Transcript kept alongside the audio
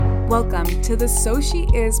Welcome to the So She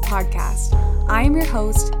Is podcast. I am your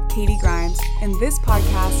host, Katie Grimes, and this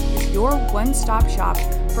podcast is your one-stop shop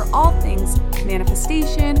for all things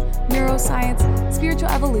manifestation, neuroscience, spiritual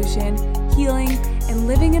evolution, healing, and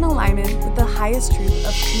living in alignment with the highest truth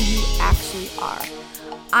of who you actually are.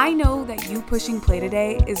 I know that you pushing play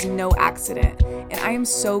today is no accident, and I am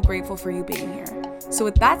so grateful for you being here. So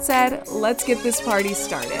with that said, let's get this party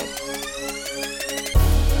started.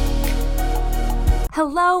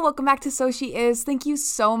 Hello, welcome back to So She Is. Thank you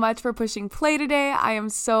so much for pushing play today. I am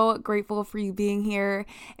so grateful for you being here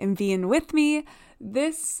and being with me.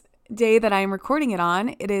 This day that I am recording it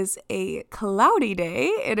on, it is a cloudy day.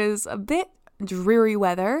 It is a bit dreary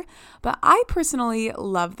weather, but I personally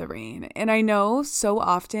love the rain. And I know so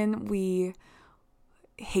often we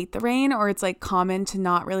hate the rain, or it's like common to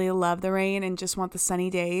not really love the rain and just want the sunny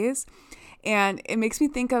days. And it makes me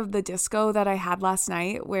think of the disco that I had last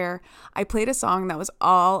night where I played a song that was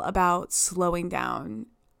all about slowing down.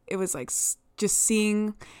 It was like just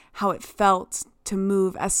seeing how it felt to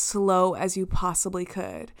move as slow as you possibly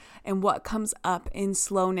could and what comes up in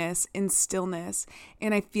slowness, in stillness.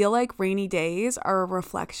 And I feel like rainy days are a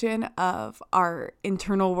reflection of our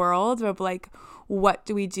internal world of like, what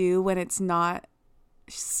do we do when it's not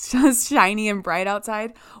just shiny and bright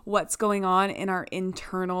outside? What's going on in our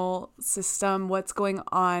internal system? What's going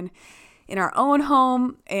on in our own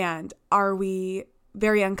home? And are we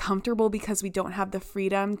very uncomfortable because we don't have the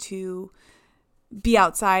freedom to be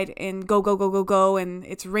outside and go, and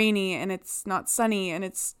it's rainy and it's not sunny and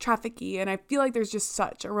it's trafficy? And I feel like there's just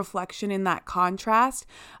such a reflection in that contrast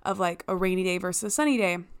of like a rainy day versus a sunny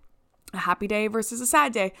day, a happy day versus a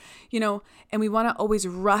sad day, and we want to always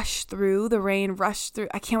rush through the rain,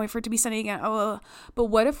 I can't wait for it to be sunny again. But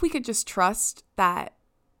what if we could just trust that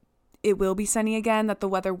it will be sunny again, that the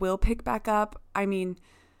weather will pick back up? I mean,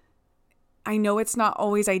 I know it's not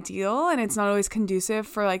always ideal and it's not always conducive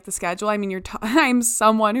for like the schedule. I mean, I'm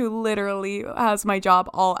someone who literally has my job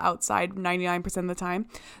all outside 99% of the time.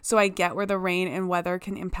 So I get where the rain and weather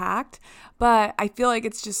can impact, but I feel like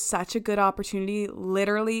it's just such a good opportunity,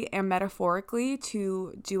 literally and metaphorically,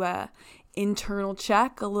 to do a internal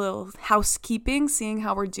check, a little housekeeping, seeing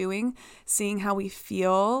how we're doing, seeing how we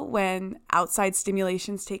feel when outside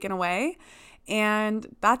stimulation's taken away.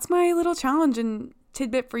 And that's my little challenge and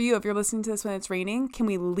tidbit for you. If you're listening to this when it's raining, can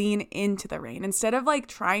we lean into the rain instead of like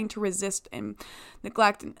trying to resist and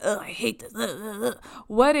neglect and I hate this.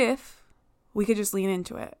 What if we could just lean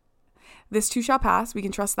into it? This too shall pass. We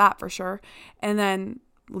can trust that for sure. And then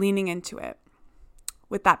leaning into it.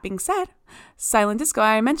 With that being said, silent disco,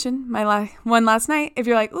 I mentioned my one last night. If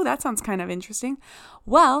you're like, oh, that sounds kind of interesting.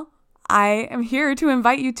 Well, I am here to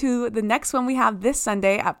invite you to the next one we have this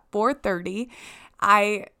Sunday at 4:30.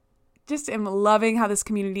 I just am loving how this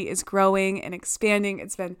community is growing and expanding.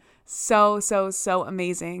 It's been so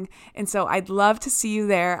amazing. And so I'd love to see you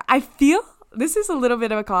there. I feel this is a little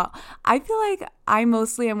bit of a call. I feel like I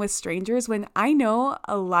mostly am with strangers when I know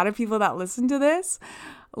a lot of people that listen to this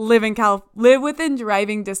live within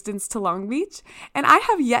driving distance to Long Beach. And I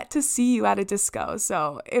have yet to see you at a disco.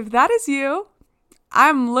 So if that is you,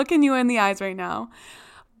 I'm looking you in the eyes right now.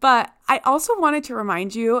 But I also wanted to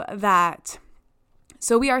remind you that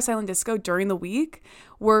So We Are Silent Disco during the week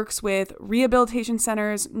works with rehabilitation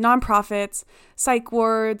centers, nonprofits, psych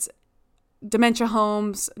wards, dementia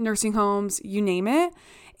homes, nursing homes, you name it.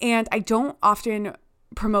 And I don't often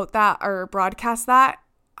promote that or broadcast that.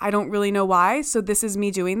 I don't really know why. So this is me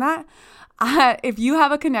doing that. If you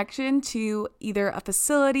have a connection to either a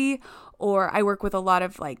facility, or I work with a lot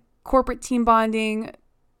of like corporate team bonding,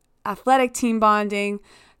 athletic team bonding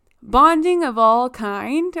of all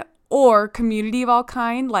kind, or community of all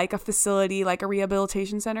kind, like a facility, like a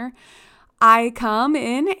rehabilitation center, I come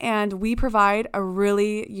in and we provide a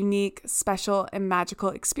really unique, special, and magical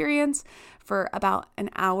experience for about an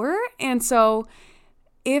hour. And so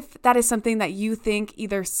if that is something that you think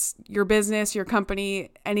either your business, your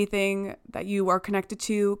company, anything that you are connected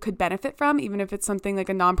to could benefit from, even if it's something like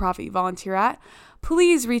a nonprofit you volunteer at,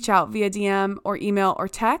 please reach out via DM or email or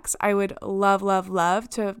text. I would love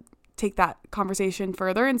to take that conversation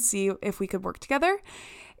further and see if we could work together.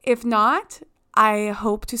 If not, I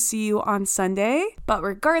hope to see you on Sunday. But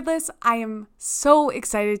regardless, I am so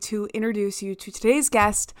excited to introduce you to today's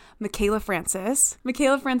guest, Mikaela Francis.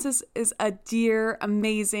 Mikaela Francis is a dear,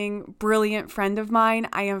 amazing, brilliant friend of mine.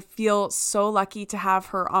 I feel so lucky to have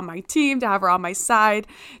her on my team, to have her on my side,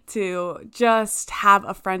 to just have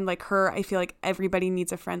a friend like her. I feel like everybody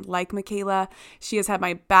needs a friend like Mikaela. She has had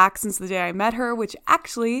my back since the day I met her, which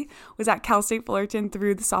actually was at Cal State Fullerton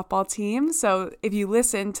through the softball team. So if you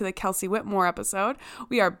listen to the Kelsey Whitmore episode,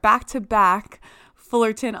 we are back to back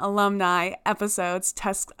Fullerton alumni episodes.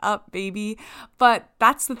 Test up, baby. But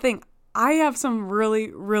that's the thing. I have some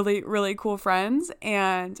really, really, really cool friends,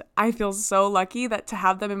 and I feel so lucky that to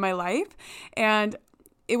have them in my life. And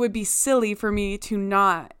it would be silly for me to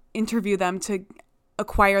not interview them to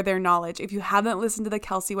acquire their knowledge. If you haven't listened to the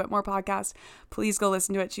Kelsey Whitmore podcast, please go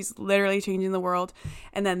listen to it. She's literally changing the world.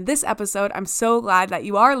 And then this episode, I'm so glad that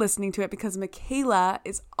you are listening to it because Mikaela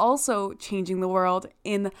is also changing the world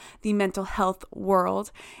in the mental health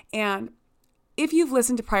world. And if you've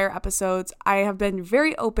listened to prior episodes, I have been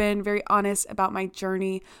very open, very honest about my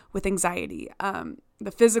journey with anxiety.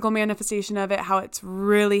 The physical manifestation of it, how it's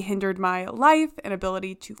really hindered my life and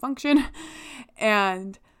ability to function.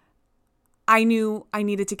 And I knew I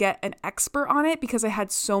needed to get an expert on it because I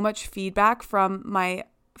had so much feedback from my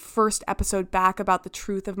first episode back about the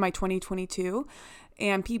truth of my 2022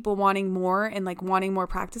 and people wanting more and like wanting more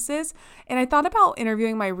practices. And I thought about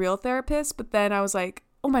interviewing my real therapist, but then I was like,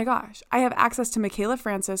 oh my gosh, I have access to Mikaela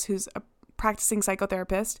Francis, who's a practicing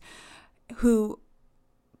psychotherapist, who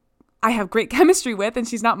I have great chemistry with, and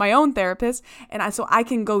she's not my own therapist. And so I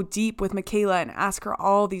can go deep with Mikaela and ask her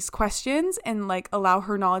all these questions and like allow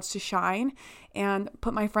her knowledge to shine and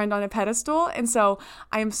put my friend on a pedestal. And so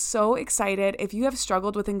I am so excited. If you have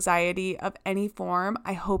struggled with anxiety of any form,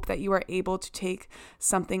 I hope that you are able to take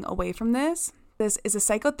something away from this. This is a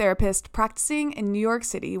psychotherapist practicing in New York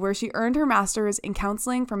City, where she earned her master's in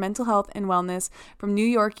counseling for mental health and wellness from New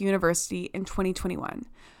York University in 2021.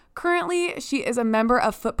 Currently, she is a member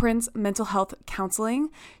of Footprints Mental Health Counseling.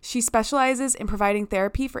 She specializes in providing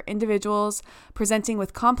therapy for individuals presenting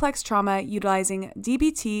with complex trauma utilizing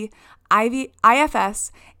DBT,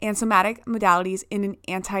 IFS, and somatic modalities in an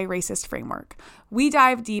anti-racist framework. We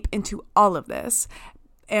dive deep into all of this.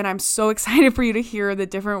 And I'm so excited for you to hear the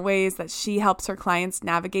different ways that she helps her clients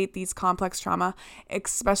navigate these complex trauma,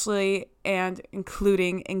 especially and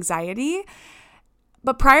including anxiety.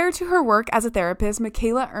 But prior to her work as a therapist,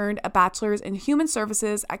 Mikaela earned a bachelor's in human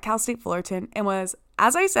services at Cal State Fullerton and was,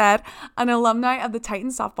 as I said, an alumni of the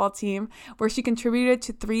Titans softball team, where she contributed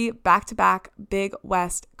to 3 back-to-back Big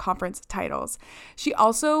West Conference titles. She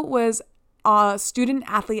also was a Student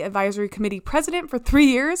Athlete Advisory Committee president for 3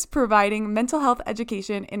 years, providing mental health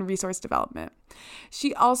education and resource development.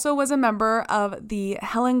 She also was a member of the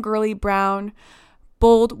Helen Gurley Brown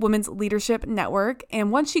Bold Women's Leadership Network,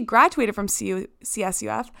 and once she graduated from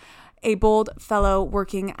CSUF, a Bold Fellow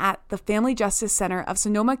working at the Family Justice Center of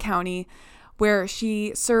Sonoma County, where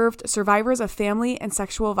she served survivors of family and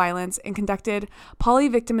sexual violence and conducted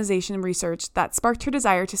polyvictimization research that sparked her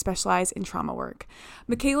desire to specialize in trauma work.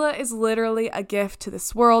 Mikaela is literally a gift to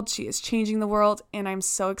this world. She is changing the world, and I'm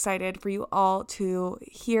so excited for you all to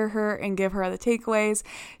hear her and give her the takeaways.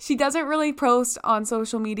 She doesn't really post on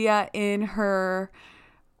social media in her,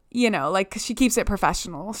 like she keeps it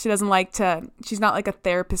professional. She's not like a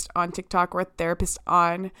therapist on TikTok or a therapist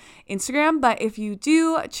on Instagram. But if you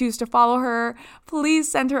do choose to follow her,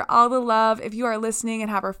 please send her all the love. If you are listening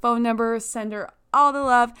and have her phone number, send her all the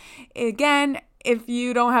love. Again, if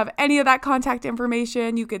you don't have any of that contact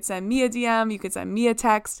information, you could send me a DM, you could send me a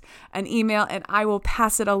text, an email, and I will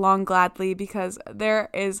pass it along gladly because there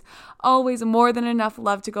is always more than enough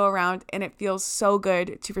love to go around, and it feels so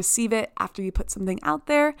good to receive it after you put something out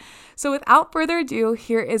there. So without further ado,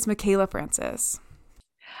 here is Mikaela Francis.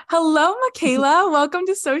 Hello, Mikaela. Welcome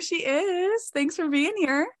to So She Is. Thanks for being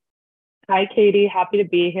here. Hi, Katie. Happy to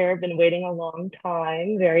be here. Been waiting a long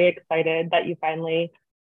time. Very excited that you finally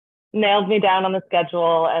nailed me down on the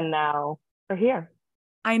schedule, and now we're here.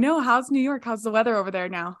 I know. How's New York? How's the weather over there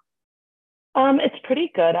now? It's pretty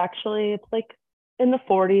good, actually. It's like in the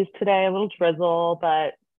 40s today, a little drizzle,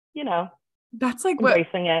 but that's like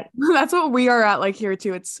embracing it. That's what we are at like here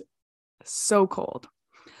too. It's so cold.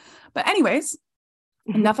 But anyways,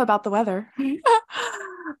 enough about the weather.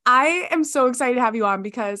 I am so excited to have you on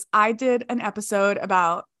because I did an episode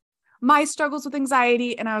about my struggles with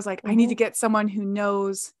anxiety, and I was like, I need to get someone who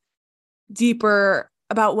knows deeper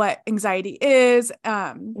about what anxiety is.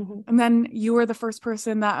 And then you were the first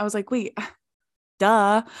person that I was like, wait,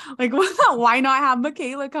 duh. Like, why not have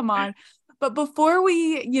Mikaela come on? But before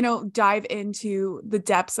we, dive into the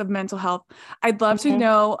depths of mental health, I'd love to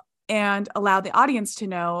know and allow the audience to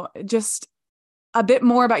know just a bit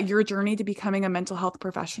more about your journey to becoming a mental health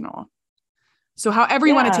professional. So however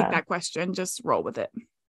you want to take that question, just roll with it.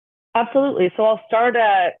 Absolutely. So I'll start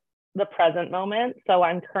at the present moment. So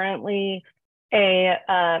I'm currently a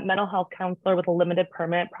mental health counselor with a limited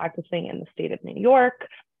permit practicing in the state of New York.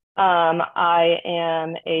 I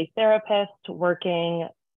am a therapist working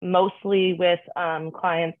mostly with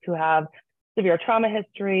clients who have severe trauma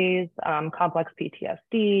histories, complex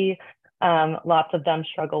PTSD, Lots of them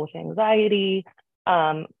struggle with anxiety.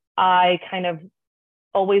 I kind of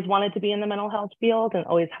always wanted to be in the mental health field and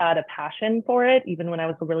always had a passion for it, even when I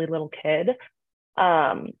was a really little kid.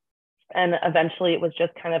 And eventually it was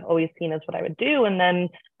just kind of always seen as what I would do. And then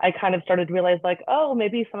I kind of started to realize like, oh,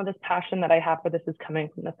 maybe some of this passion that I have for this is coming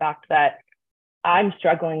from the fact that I'm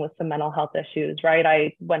struggling with some mental health issues, right?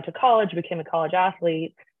 I went to college, became a college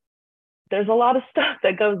athlete. There's a lot of stuff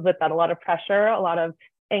that goes with that, a lot of pressure, a lot of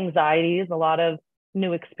anxieties, a lot of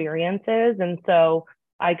new experiences. And so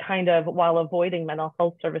I kind of, while avoiding mental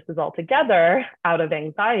health services altogether out of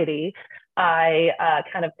anxiety, I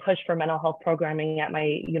kind of pushed for mental health programming at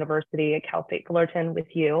my university at Cal State Fullerton with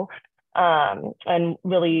you, and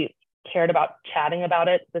really cared about chatting about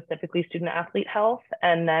it, specifically student athlete health.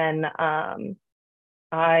 And then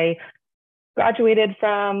I graduated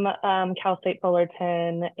from Cal State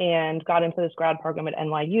Fullerton and got into this grad program at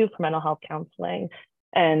NYU for mental health counseling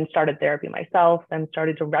and started therapy myself and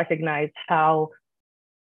started to recognize how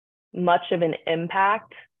much of an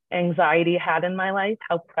impact anxiety had in my life,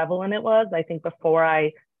 how prevalent it was. I think before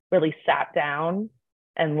I really sat down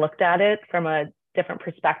and looked at it from a different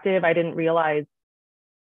perspective, I didn't realize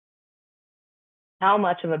how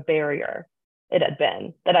much of a barrier it had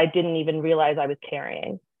been that I didn't even realize I was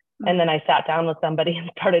carrying. Mm-hmm. And then I sat down with somebody and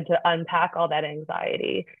started to unpack all that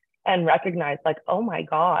anxiety and recognize like, oh my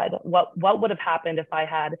God, what would have happened if I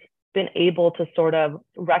had been able to sort of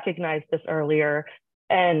recognize this earlier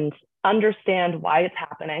and understand why it's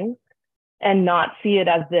happening and not see it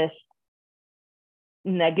as this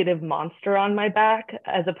negative monster on my back,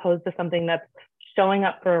 as opposed to something that's showing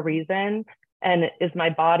up for a reason and is my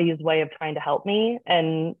body's way of trying to help me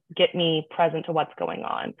and get me present to what's going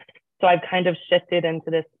on. So I've kind of shifted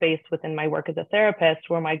into this space within my work as a therapist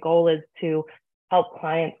where my goal is to help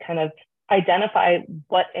clients kind of identify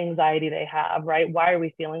what anxiety they have, right? Why are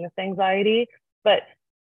we feeling this anxiety? But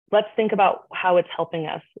let's think about how it's helping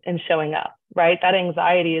us and showing up, right? That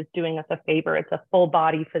anxiety is doing us a favor. It's a full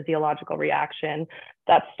body physiological reaction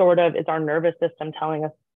that sort of is our nervous system telling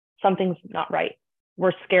us something's not right.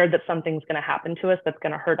 We're scared that something's going to happen to us that's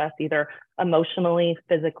going to hurt us either emotionally,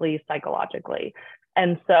 physically, psychologically.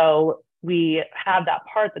 And so we have that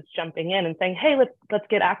part that's jumping in and saying, hey, let's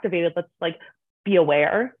get activated. Let's like be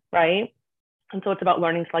aware, right? And so it's about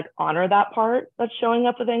learning to like honor that part that's showing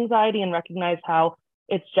up with anxiety and recognize how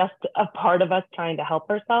it's just a part of us trying to help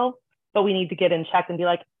ourselves, but we need to get in check and be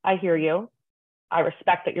like, I hear you. I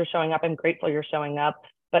respect that you're showing up. I'm grateful you're showing up.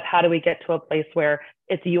 But how do we get to a place where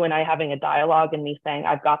it's you and I having a dialogue and me saying,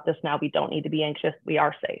 I've got this now. We don't need to be anxious. We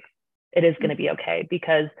are safe. It is going to be okay.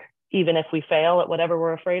 Because even if we fail at whatever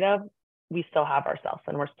we're afraid of, we still have ourselves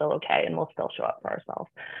and we're still okay and we'll still show up for ourselves.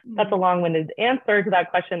 Mm-hmm. That's a long-winded answer to that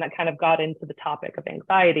question that kind of got into the topic of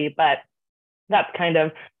anxiety, but that's kind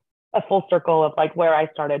of a full circle of like where I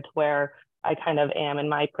started to where I kind of am in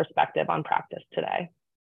my perspective on practice today.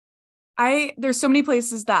 There's so many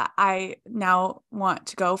places that I now want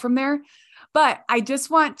to go from there, but I just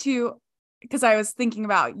want to, because I was thinking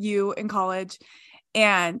about you in college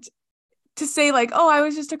and to say like, oh, I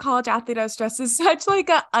was just a college athlete, I was stressed is such like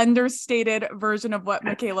a understated version of what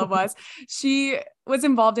Mikaela was. She was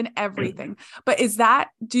involved in everything, but was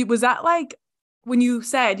that like, when you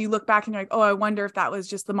said you look back and you're like, oh, I wonder if that was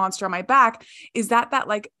just the monster on my back. Is that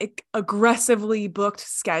like aggressively booked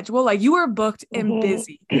schedule? Like you were booked and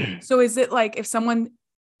busy. So is it like if someone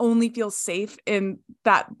only feels safe in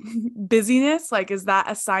that busyness, like, is that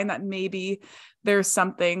a sign that maybe there's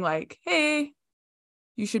something like, hey,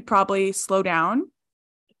 you should probably slow down?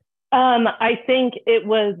 I think it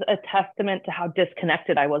was a testament to how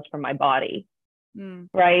disconnected I was from my body.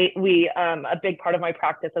 Right. A big part of my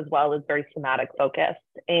practice as well is very somatic focused.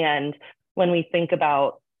 And when we think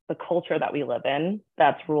about the culture that we live in,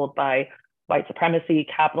 that's ruled by white supremacy,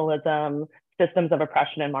 capitalism, systems of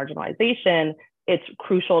oppression and marginalization, it's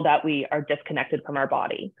crucial that we are disconnected from our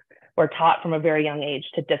body. We're taught from a very young age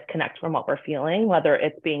to disconnect from what we're feeling, whether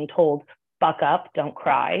it's being told, buck up, don't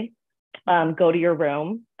cry, go to your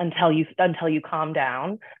room until you calm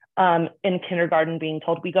down. In kindergarten, being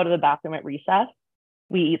told we go to the bathroom at recess.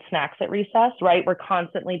 We eat snacks at recess, right? We're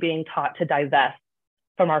constantly being taught to divest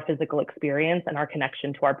from our physical experience and our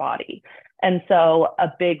connection to our body. And so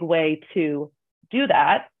a big way to do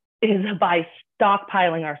that is by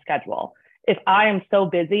stockpiling our schedule. If I am so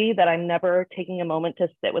busy that I'm never taking a moment to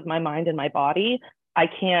sit with my mind and my body, I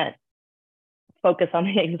can't focus on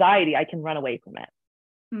the anxiety. I can run away from it.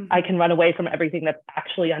 Mm-hmm. I can run away from everything that's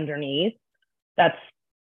actually underneath that's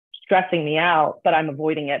stressing me out, but I'm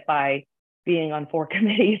avoiding it by being on 4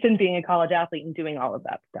 committees and being a college athlete and doing all of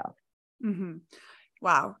that stuff. Mm-hmm.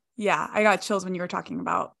 Wow. Yeah. I got chills when you were talking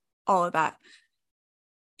about all of that.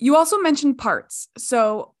 You also mentioned parts.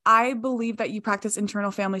 So I believe that you practice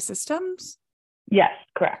internal family systems. Yes,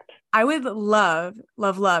 correct. I would love,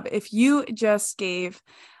 love, love if you just gave,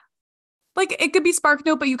 like, it could be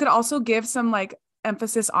SparkNote, but you could also give some like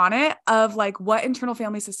emphasis on it of like what internal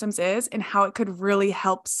family systems is and how it could really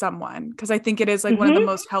help someone. Because I think it is like one of the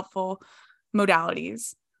most helpful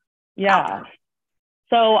modalities out there.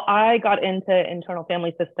 So I got into internal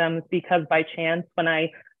family systems because by chance, when I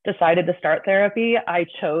decided to start therapy, I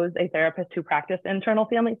chose a therapist who practiced internal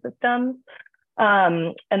family systems.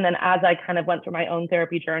 And then as I kind of went through my own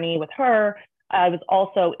therapy journey with her, I was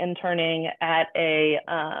also interning at a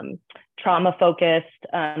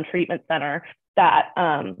trauma-focused treatment center that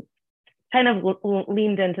kind of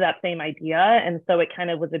leaned into that same idea. And so it kind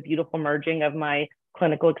of was a beautiful merging of my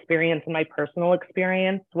clinical experience and my personal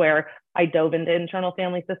experience, where I dove into internal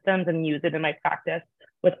family systems and used it in my practice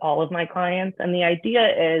with all of my clients. And the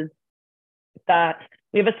idea is that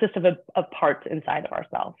we have a system of parts inside of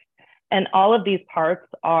ourselves. And all of these parts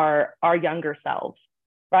are our younger selves,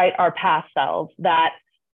 right? Our past selves that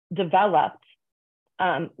developed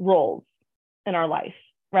roles in our life,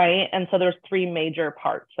 right? And so there's three major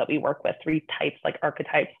parts that we work with, three types, like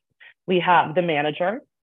archetypes. We have the manager.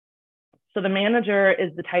 So the manager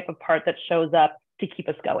is the type of part that shows up to keep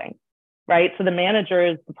us going, right? So the manager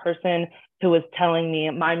is the person who was telling me,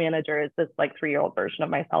 my manager is this like 3-year-old version of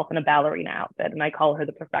myself in a ballerina outfit, and I call her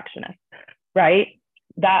the perfectionist, right?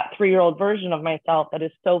 That 3-year-old version of myself that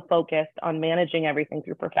is so focused on managing everything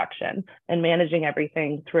through perfection and managing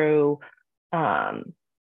everything through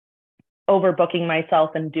overbooking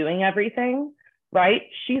myself and doing everything, right?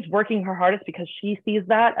 She's working her hardest because she sees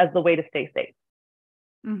that as the way to stay safe.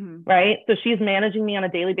 Right? So she's managing me on a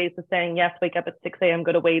daily basis, saying, yes, wake up at 6 a.m.,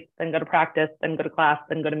 go to weights, then go to practice, then go to class,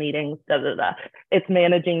 then go to meetings, da, da, da. It's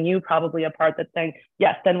managing you, probably a part that's saying,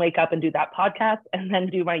 yes, then wake up and do that podcast, and then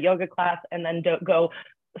do my yoga class, and then go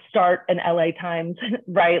start an LA Times,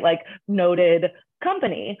 right? Like noted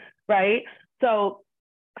company, right? So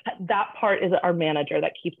that part is our manager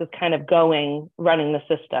that keeps us kind of going, running the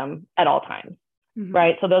system at all times.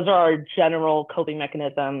 Right? So those are our general coping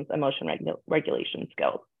mechanisms, emotion regulation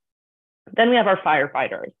skills. Then we have our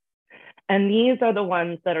firefighters. And these are the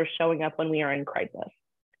ones that are showing up when we are in crisis.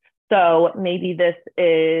 So maybe this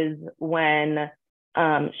is when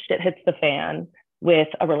shit hits the fan with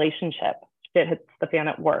a relationship, shit hits the fan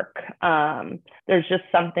at work. There's just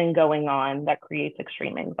something going on that creates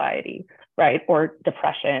extreme anxiety, right? Or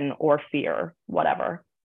depression or fear, whatever.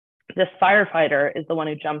 This firefighter is the one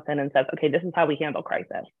who jumps in and says, okay, this is how we handle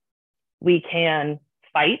crisis. We can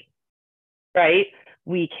fight, right?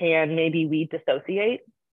 Maybe we dissociate.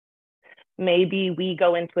 Maybe we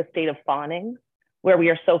go into a state of fawning where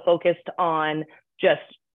we are so focused on just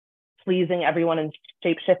pleasing everyone and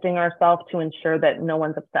shape-shifting ourselves to ensure that no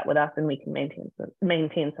one's upset with us and we can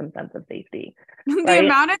maintain some sense of safety. Right? The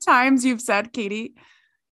amount of times you've said, Katie,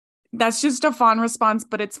 that's just a fawn response,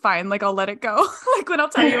 but it's fine. Like, I'll let it go. Like when I'll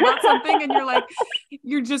tell you about something and you're like,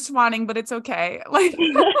 you're just fawning, but it's okay. Like,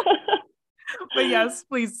 but yes,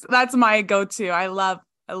 please. That's my go-to. I love,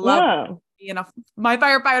 you know, my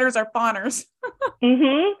firefighters are fawners.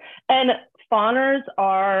 And fawners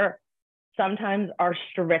are sometimes our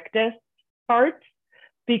strictest parts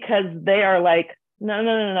because they are like,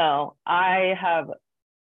 no. I have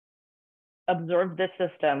observed this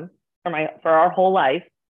system for our whole life.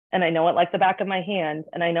 And I know it like the back of my hand,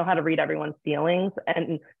 and I know how to read everyone's feelings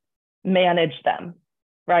and manage them,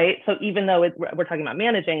 right? So even though we're talking about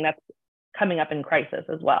managing, that's coming up in crisis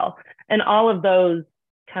as well. And all of those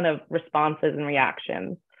kind of responses and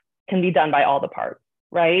reactions can be done by all the parts,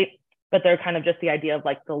 right? But they're kind of just the idea of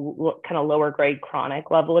like the kind of lower grade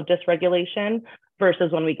chronic level of dysregulation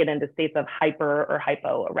versus when we get into states of hyper or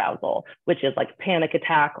hypo arousal, which is like panic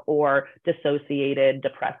attack or dissociated,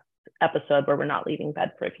 depressed episode where we're not leaving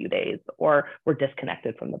bed for a few days or we're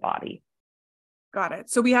disconnected from the body. Got it.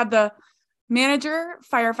 So we have the manager,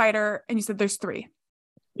 firefighter, and you said there's 3.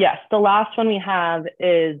 Yes. The last one we have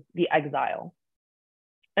is the exile.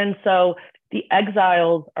 And so the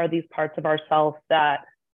exiles are these parts of ourselves that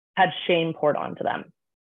had shame poured onto them.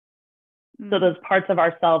 So those parts of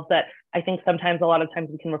ourselves that I think sometimes, a lot of times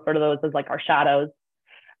we can refer to those as like our shadows.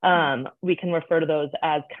 We can refer to those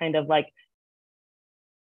as kind of like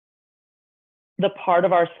the part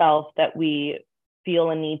of ourselves that we feel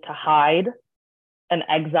a need to hide and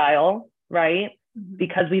exile, right?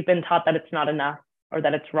 Because we've been taught that it's not enough or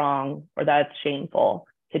that it's wrong or that it's shameful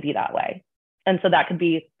to be that way. And so that could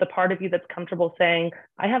be the part of you that's comfortable saying,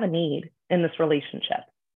 I have a need in this relationship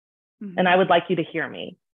and I would like you to hear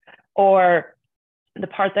me. Or the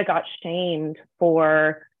part that got shamed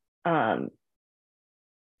for not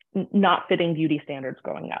fitting beauty standards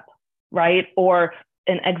growing up, right? Or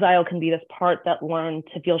an exile can be this part that learned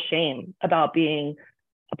to feel shame about being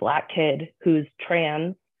a Black kid who's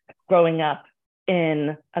trans growing up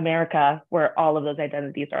in America where all of those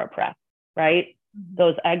identities are oppressed, right? Mm-hmm.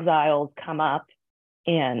 Those exiles come up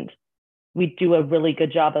and we do a really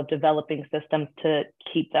good job of developing systems to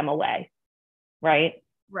keep them away, right?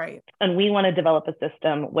 Right. And we want to develop a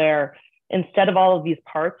system where instead of all of these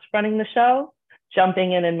parts running the show,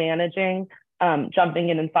 jumping in and managing, jumping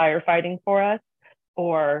in and firefighting for us,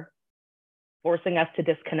 or forcing us to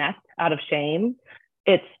disconnect out of shame,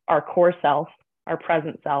 it's our core self, our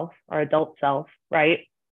present self, our adult self, right?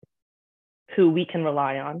 Who we can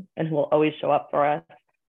rely on and who will always show up for us,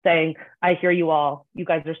 saying, I hear you all. You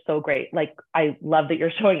guys are so great. Like, I love that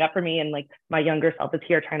you're showing up for me. And like, my younger self is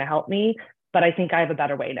here trying to help me, but I think I have a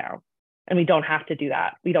better way now. And we don't have to do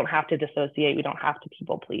that. We don't have to dissociate. We don't have to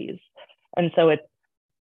people please. And so it's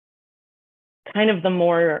kind of the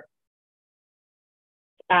more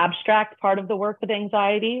abstract part of the work with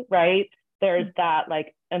anxiety, right? There's that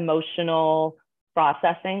like emotional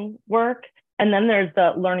processing work. And then there's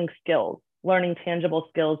the learning skills, learning tangible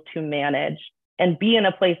skills to manage and be in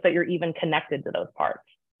a place that you're even connected to those parts.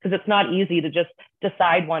 Because it's not easy to just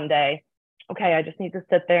decide one day, okay, I just need to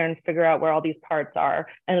sit there and figure out where all these parts are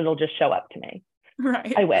and it'll just show up to me.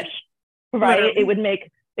 Right. I wish, right? Literally.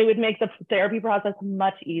 It would make the therapy process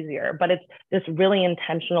much easier, but it's this really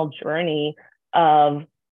intentional journey of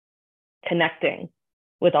connecting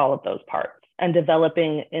with all of those parts and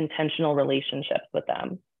developing intentional relationships with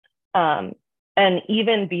them. And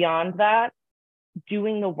even beyond that,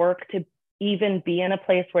 doing the work to even be in a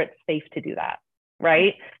place where it's safe to do that,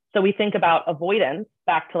 right? So we think about avoidance,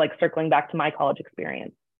 back to like circling back to my college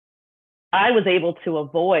experience. I was able to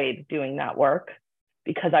avoid doing that work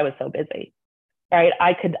because I was so busy, right?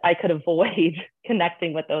 I could avoid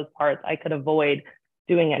connecting with those parts. I could avoid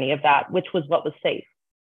doing any of that, which was what was safe,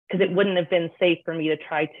 because it wouldn't have been safe for me to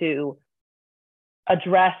try to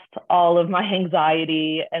address all of my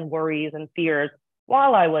anxiety and worries and fears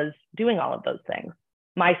while I was doing all of those things.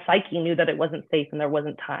 My psyche knew that it wasn't safe and there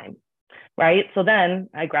wasn't time, right? So then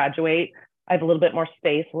I graduate, I have a little bit more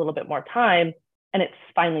space, a little bit more time, and it's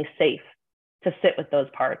finally safe to sit with those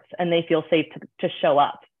parts and they feel safe to show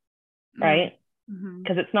up, right?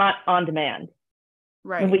 Because it's not on demand.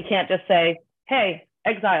 Right. And we can't just say, hey,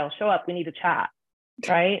 exile, show up, we need to chat,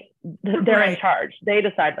 right? They're right. in charge. They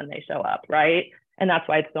decide when they show up, right? And that's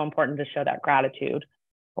why it's so important to show that gratitude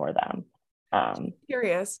for them.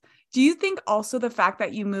 Curious. Do you think also the fact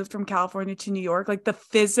that you moved from California to New York, like the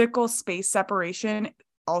physical space separation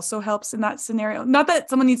also helps in that scenario? Not that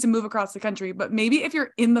someone needs to move across the country, but maybe if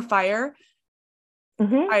you're in the fire,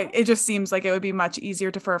 it just seems like it would be much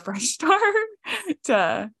easier for a fresh start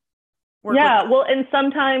to work. Yeah. Well, and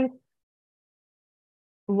sometimes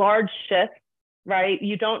large shifts, right?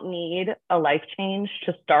 You don't need a life change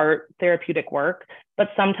to start therapeutic work, but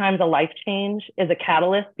sometimes a life change is a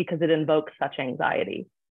catalyst because it invokes such anxiety,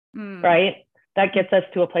 right? That gets us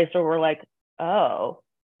to a place where we're like, oh,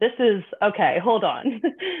 this is okay, hold on.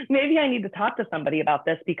 Maybe I need to talk to somebody about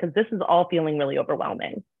this because this is all feeling really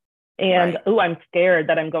overwhelming. And, I'm scared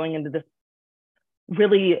that I'm going into this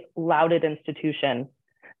really lauded institution,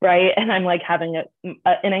 right? And I'm like having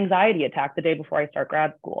an anxiety attack the day before I start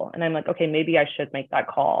grad school. And I'm like, okay, maybe I should make that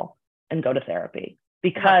call and go to therapy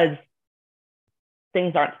because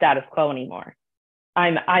things aren't status quo anymore.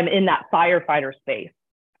 I'm in that firefighter space,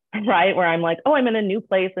 right? Where I'm like, oh, I'm in a new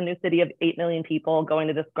place, a new city of 8 million people, going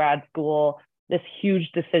to this grad school, this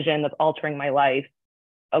huge decision that's altering my life.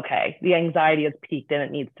 Okay, the anxiety has peaked and it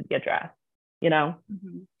needs to be addressed, you know?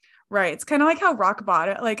 Right. It's kind of like how rock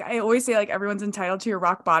bottom, like I always say, like everyone's entitled to your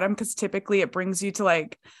rock bottom because typically it brings you to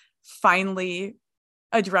like finally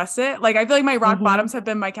address it. Like I feel like my rock bottoms have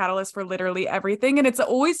been my catalyst for literally everything. And it's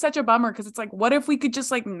always such a bummer because it's like, what if we could just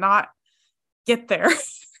like not get there?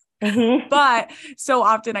 But so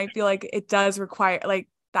often I feel like it does require like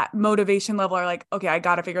that motivation level or like, okay, I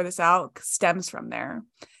got to figure this out stems from there.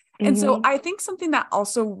 And so I think something that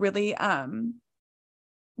also really,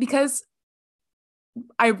 because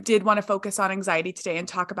I did want to focus on anxiety today and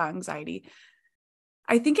talk about anxiety,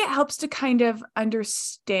 I think it helps to kind of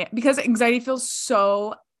understand, because anxiety feels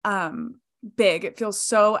so big. It feels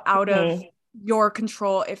so out of your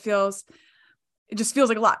control. It just feels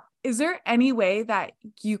like a lot. Is there any way that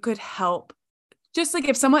you could help? Just like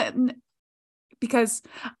if someone, because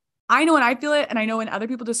I know when I feel it and I know when other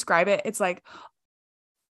people describe it, it's like,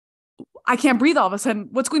 I can't breathe all of a sudden.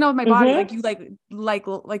 What's going on with my body? Mm-hmm. Like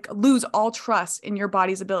you like lose all trust in your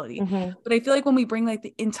body's ability. Mm-hmm. But I feel like when we bring like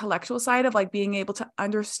the intellectual side of like being able to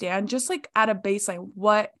understand just like at a baseline,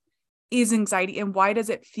 what is anxiety and why does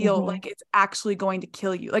it feel Mm-hmm. like it's actually going to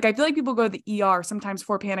kill you? Like I feel like people go to the ER sometimes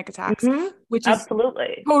for panic attacks, Mm-hmm. which is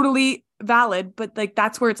Absolutely. totally valid, but like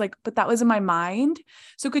that's where it's like, but that was in my mind.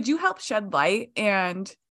 So could you help shed light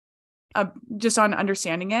and just on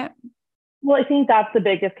understanding it? Well, I think that's the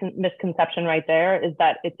biggest misconception right there, is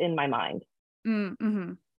that it's in my mind,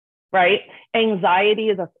 Mm-hmm. right? Anxiety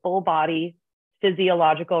is a full body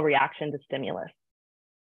physiological reaction to stimulus,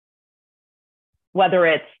 whether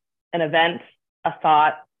it's an event, a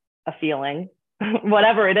thought, a feeling,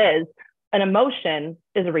 whatever it is. An emotion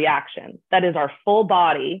is a reaction. That is our full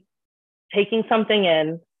body taking something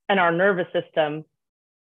in and our nervous system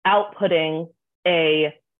outputting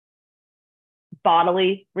a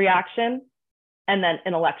bodily reaction and then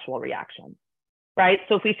intellectual reaction, right?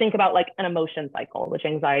 So if we think about like an emotion cycle, which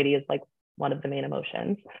anxiety is like one of the main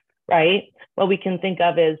emotions, right? What we can think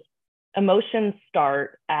of is emotions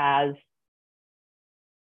start as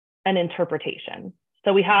an interpretation.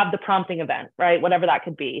 So we have the prompting event, right? Whatever that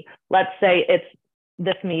could be. Let's say it's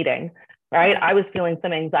this meeting, right? I was feeling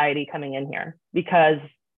some anxiety coming in here because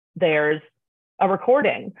there's a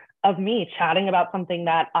recording of me chatting about something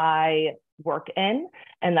that I work in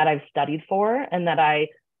and that I've studied for and that I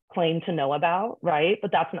claim to know about, right?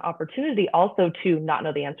 But that's an opportunity also to not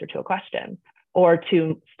know the answer to a question or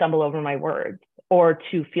to stumble over my words or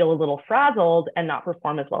to feel a little frazzled and not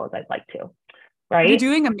perform as well as I'd like to, right? You're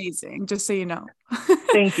doing amazing, just so you know.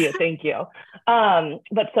 Thank you.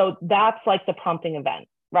 But so that's like the prompting event,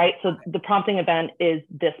 right? So the prompting event is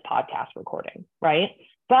this podcast recording, right?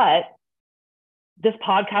 But this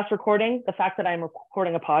podcast recording, the fact that I'm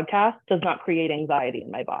recording a podcast does not create anxiety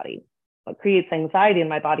in my body. What creates anxiety in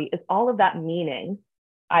my body is all of that meaning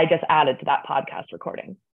I just added to that podcast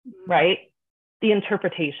recording, right? The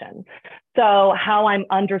interpretation. So how I'm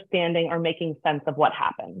understanding or making sense of what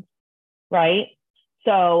happened, right?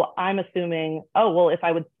 So I'm assuming, oh, well, if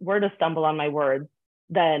I were to stumble on my words,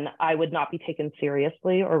 then I would not be taken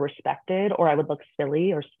seriously or respected, or I would look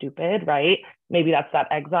silly or stupid, right? Maybe that's that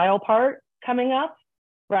exile part coming up,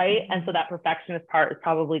 right? And so that perfectionist part is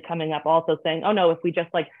probably coming up also saying, oh no, if we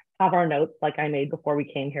just like have our notes like I made before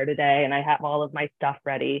we came here today and I have all of my stuff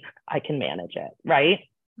ready, I can manage it, right?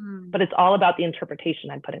 But it's all about the interpretation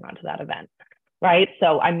I'm putting onto that event, right?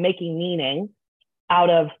 So I'm making meaning out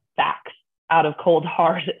of facts, out of cold,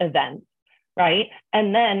 hard events, right?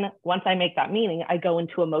 And then once I make that meaning, I go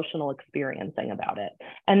into emotional experiencing about it.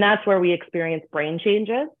 And that's where we experience brain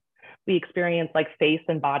changes. We experience like face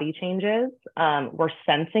and body changes. We're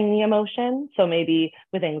sensing the emotion. So maybe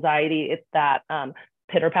with anxiety, it's that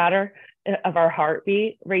pitter patter of our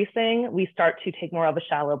heartbeat racing. We start to take more of a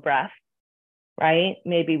shallow breath, right?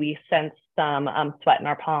 Maybe we sense some sweat in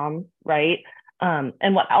our palms, right?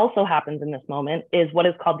 And what also happens in this moment is what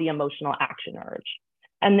is called the emotional action urge.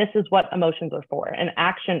 And this is what emotions are for. An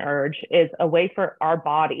action urge is a way for our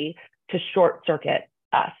body to short circuit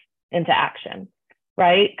us into action,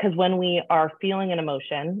 right? Because when we are feeling an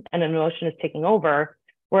emotion and an emotion is taking over,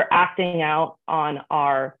 we're acting out on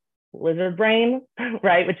our lizard brain,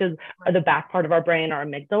 right? Which is the back part of our brain, our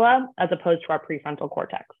amygdala, as opposed to our prefrontal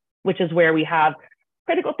cortex, which is where we have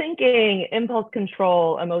critical thinking, impulse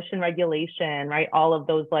control, emotion regulation, right? All of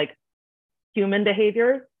those like human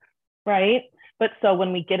behaviors, right? But so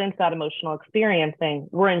when we get into that emotional experiencing,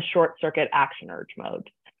 we're in short circuit action urge mode.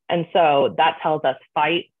 And so that tells us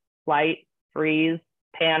fight, flight, freeze,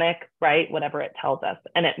 panic, right? Whatever it tells us.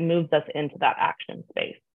 And it moves us into that action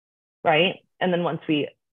space, right? And then once we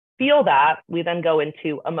feel that, we then go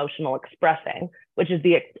into emotional expressing, which is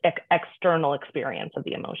the external experience of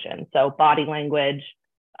the emotion. So body language,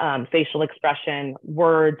 facial expression,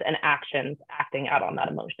 words, and actions acting out on that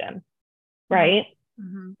emotion, right?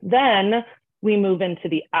 Mm-hmm. Then we move into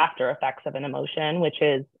the after effects of an emotion, which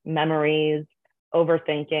is memories,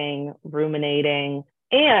 overthinking, ruminating,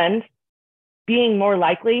 and being more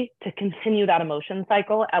likely to continue that emotion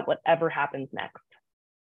cycle at whatever happens next.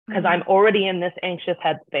 Because I'm already in this anxious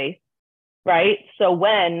headspace, right? So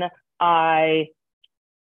when I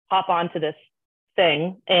hop onto this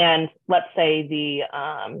thing and let's say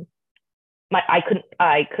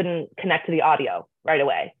I couldn't connect to the audio right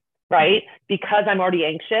away, right? Because I'm already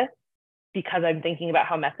anxious, because I'm thinking about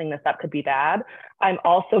how messing this up could be bad, I'm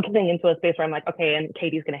also getting into a space where I'm like, okay, and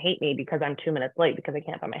Katie's going to hate me because I'm 2 minutes late because I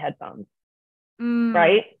can't find my headphones,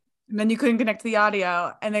 right? And then you couldn't connect to the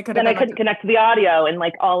audio and they then I couldn't connect to the audio and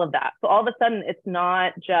like all of that. So all of a sudden it's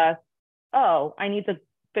not just, oh, I need to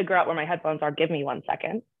figure out where my headphones are. Give me 1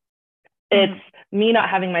 second. It's me not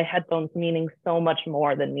having my headphones meaning so much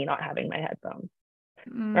more than me not having my headphones,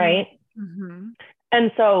 right?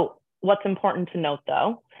 And so what's important to note,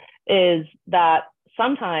 though, is that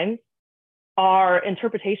sometimes our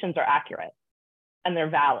interpretations are accurate and they're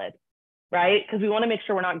valid, right? Because we want to make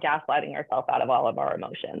sure we're not gaslighting ourselves out of all of our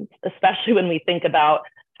emotions, especially when we think about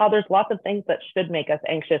how there's lots of things that should make us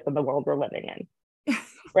anxious in the world we're living in,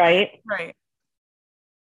 right? Right.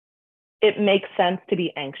 It makes sense to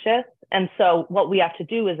be anxious. And so what we have to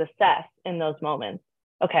do is assess in those moments.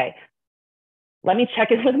 Okay, let me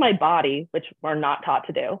check in with my body, which we're not taught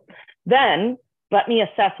to do. Then let me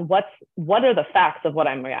assess what are the facts of what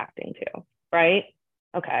I'm reacting to, right?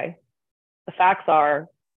 Okay, the facts are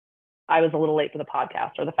I was a little late for the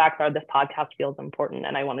podcast, or the facts are this podcast feels important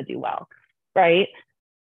and I want to do well, right?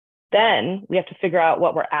 Then we have to figure out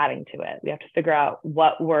what we're adding to it. We have to figure out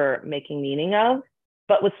what we're making meaning of.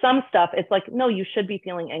 But with some stuff, it's like, no, you should be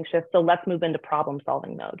feeling anxious. So let's move into problem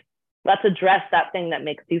solving mode. Let's address that thing that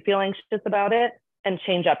makes you feel anxious about it and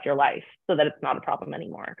change up your life so that it's not a problem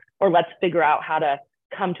anymore. Or let's figure out how to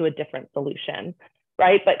come to a different solution,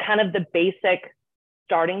 right? But kind of the basic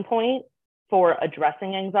starting point for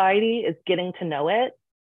addressing anxiety is getting to know it,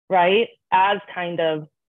 right? As kind of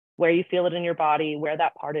where you feel it in your body, where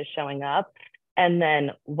that part is showing up, and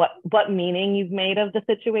then what meaning you've made of the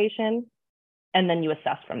situation. And then you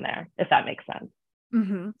assess from there, if that makes sense.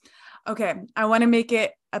 Okay. I want to make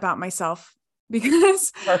it about myself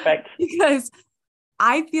because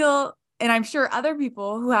I feel, and I'm sure other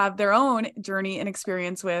people who have their own journey and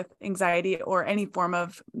experience with anxiety or any form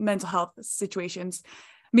of mental health situations,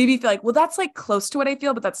 maybe feel like, well, that's like close to what I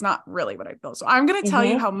feel, but that's not really what I feel. So I'm going to tell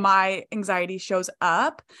you how my anxiety shows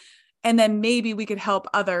up, and then maybe we could help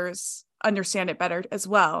others understand it better as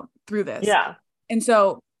well through this. Yeah. And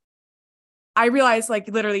so I realized, like,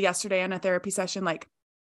 literally yesterday in a therapy session, like,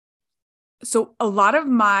 so a lot of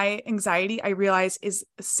my anxiety, I realize, is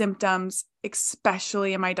symptoms,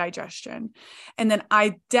 especially in my digestion. And then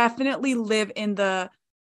I definitely live in the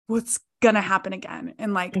what's going to happen again.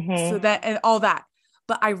 And like, so that, and all that.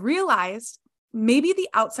 But I realized maybe the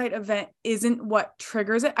outside event isn't what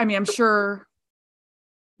triggers it. I mean, I'm sure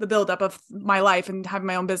the buildup of my life and having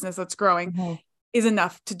my own business that's growing is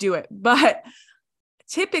enough to do it. But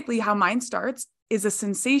typically how mine starts is a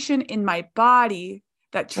sensation in my body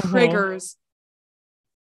that triggers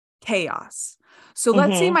chaos. So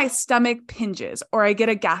let's say my stomach pinches or I get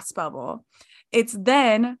a gas bubble. It's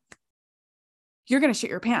then you're going to shit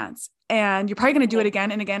your pants and you're probably going to do it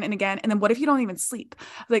again and again and again. And then what if you don't even sleep?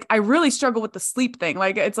 Like, I really struggle with the sleep thing.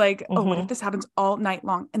 Like, it's like, oh, what if this happens all night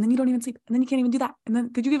long and then you don't even sleep and then you can't even do that? And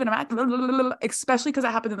then could you even imagine, especially because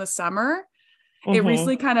it happened in the summer. It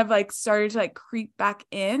recently kind of like started to like creep back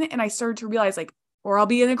in, and I started to realize, like, or I'll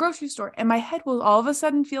be in a grocery store and my head will all of a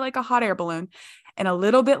sudden feel like a hot air balloon and a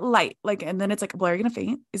little bit light. Like, and then it's like, well, are you going to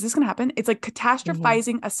faint? Is this going to happen? It's like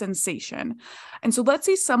catastrophizing a sensation. And so let's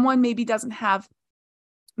say someone maybe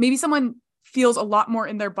someone feels a lot more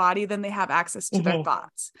in their body than they have access to their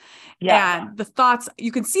thoughts. Yeah. And the thoughts,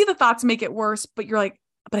 you can see the thoughts make it worse, but you're like,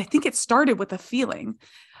 but I think it started with a feeling.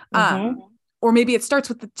 Or maybe it starts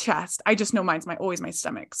with the chest. I just know mine's always my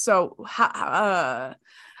stomach. So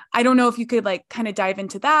I don't know if you could like kind of dive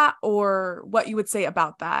into that or what you would say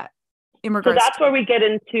about that in regards. So that's where we get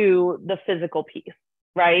into the physical piece,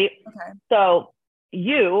 right? Okay. So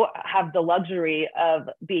you have the luxury of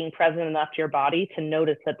being present enough to your body to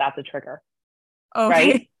notice that that's a trigger.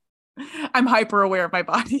 Okay. Right? I'm hyper aware of my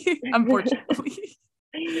body, unfortunately.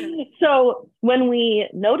 So when we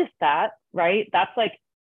notice that, right, that's like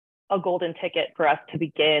a golden ticket for us to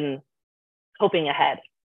begin hoping ahead,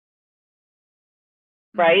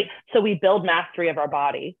 right? So we build mastery of our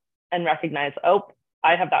body and recognize, oh,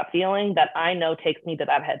 I have that feeling that I know takes me to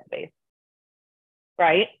that headspace,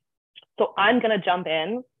 right? So I'm going to jump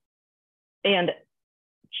in and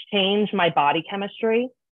change my body chemistry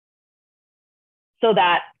so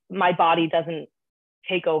that my body doesn't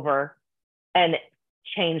take over and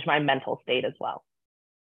change my mental state as well.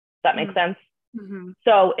 Does that make sense?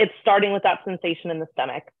 So it's starting with that sensation in the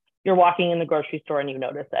stomach. You're walking in the grocery store and you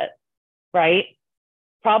notice it, right?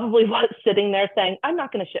 Probably what's sitting there saying, I'm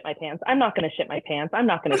not going to shit my pants. I'm not going to shit my pants. I'm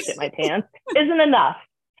not going to shit my pants isn't enough,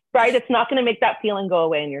 right? It's not going to make that feeling go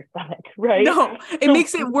away in your stomach, right? No, it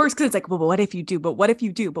makes it worse because it's like, well, what if you do? But what if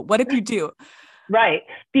you do? But what if you do? Right.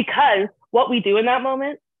 Because what we do in that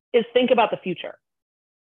moment is think about the future,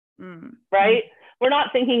 right? We're not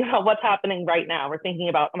thinking about what's happening right now. We're thinking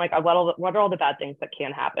about, oh my God, what are all the bad things that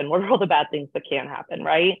can happen? What are all the bad things that can happen,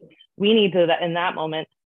 right? We need to, in that moment,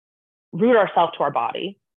 root ourselves to our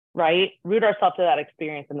body right? Root ourselves to that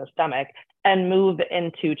experience in the stomach and move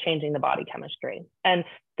into changing the body chemistry. And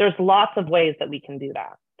there's lots of ways that we can do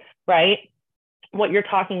that, right? What you're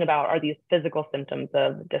talking about are these physical symptoms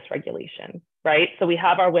of dysregulation, right? So we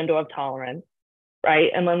have our window of tolerance, right?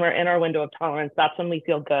 And when we're in our window of tolerance, that's when we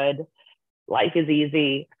feel good. Life is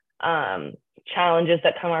easy. Challenges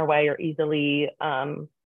that come our way are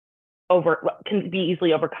can be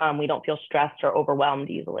easily overcome. We don't feel stressed or overwhelmed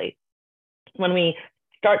easily. When we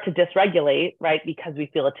start to dysregulate, right, because we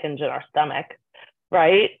feel a tinge in our stomach,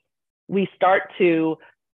 right, we start to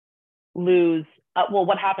lose,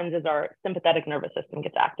 what happens is our sympathetic nervous system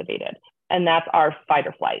gets activated, and that's our fight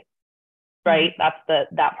or flight, right? Mm-hmm. That's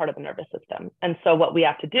that part of the nervous system. And so what we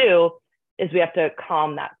have to do is we have to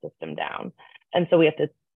calm that system down. And so we have to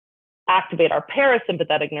activate our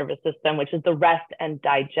parasympathetic nervous system, which is the rest and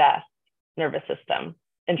digest nervous system.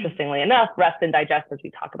 Interestingly enough, rest and digest, as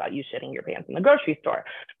we talk about you shitting your pants in the grocery store,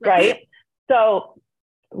 right? So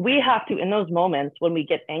we have to, in those moments when we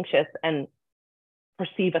get anxious and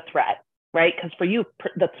perceive a threat, right? Because for you,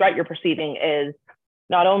 the threat you're perceiving is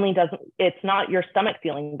it's not your stomach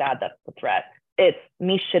feeling bad that's the threat. It's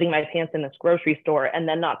me shitting my pants in this grocery store and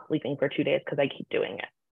then not sleeping for 2 days because I keep doing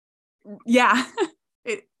it. Yeah,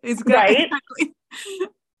 it is good. Right? Exactly.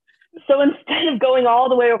 So instead of going all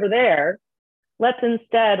the way over there, let's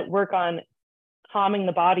instead work on calming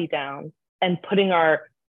the body down and putting our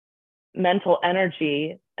mental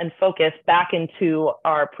energy and focus back into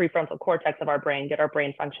our prefrontal cortex of our brain, get our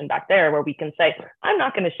brain function back there where we can say, I'm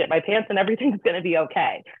not going to shit my pants and everything's going to be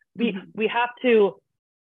okay. We have to,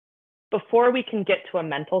 before we can get to a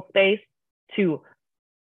mental space to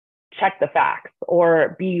check the facts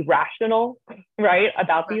or be rational, right,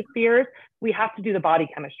 about these fears, we have to do the body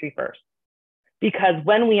chemistry first. Because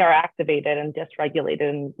when we are activated and dysregulated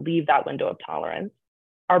and leave that window of tolerance,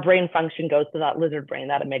 our brain function goes to that lizard brain,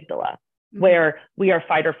 that amygdala, where we are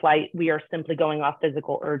fight or flight. We are simply going off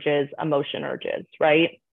physical urges, emotion urges,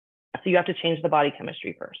 right? So you have to change the body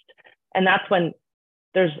chemistry first. And that's when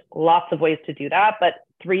there's lots of ways to do that. But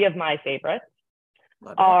 3 of my favorites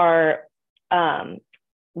are,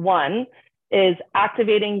 one is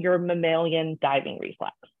activating your mammalian diving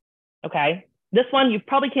reflex, okay? This one you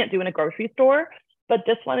probably can't do in a grocery store, but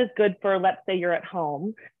this one is good for, let's say you're at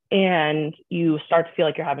home and you start to feel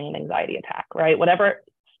like you're having an anxiety attack, right? Whatever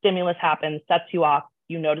stimulus happens, sets you off,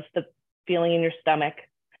 you notice the feeling in your stomach,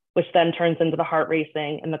 which then turns into the heart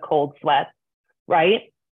racing and the cold sweat,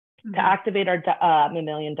 right? To activate our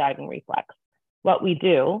mammalian diving reflex, what we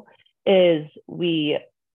do is we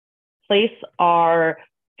place our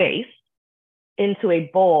face into a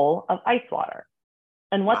bowl of ice water.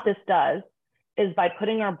 And what this does is by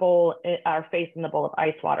putting our face in the bowl of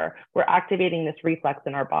ice water, we're activating this reflex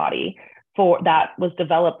in our body that was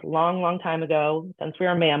developed long time ago, since we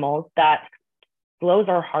are mammals, that slows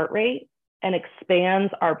our heart rate and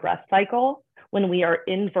expands our breath cycle when we are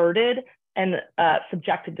inverted and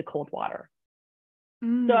subjected to cold water,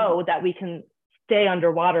 so that we can stay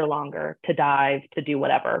underwater longer, to dive, to do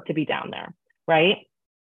whatever, to be down there, right?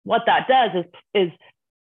 What that does is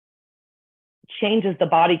changes the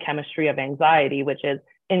body chemistry of anxiety, which is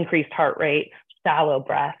increased heart rate, shallow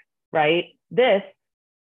breath, right? This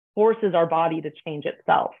forces our body to change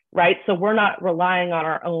itself, right? So we're not relying on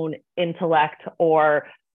our own intellect or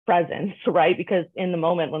presence, right? Because in the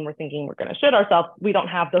moment when we're thinking we're going to shit ourselves, we don't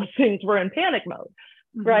have those things. We're in panic mode,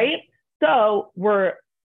 right? So we're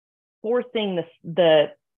forcing the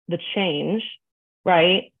change,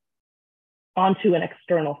 right, onto an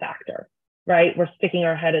external factor, right? We're sticking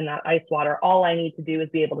our head in that ice water. All I need to do is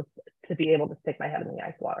be able to stick my head in the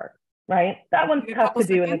ice water, right? That one's tough to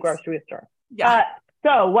do in the grocery store. Yeah.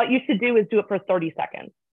 So what you should do is do it for 30 seconds.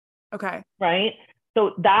 Okay. Right?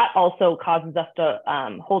 So that also causes us to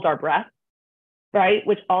hold our breath, right?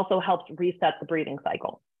 Which also helps reset the breathing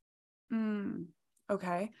cycle.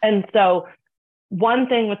 Okay. And so one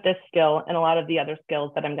thing with this skill and a lot of the other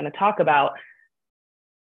skills that I'm going to talk about,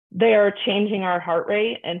 they are changing our heart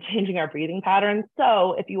rate and changing our breathing patterns.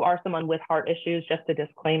 So if you are someone with heart issues, just a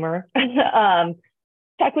disclaimer,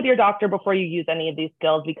 check with your doctor before you use any of these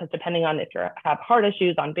skills, because depending on if you have heart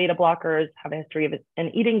issues, on beta blockers, have a history of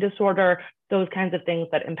an eating disorder, those kinds of things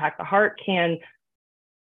that impact the heart can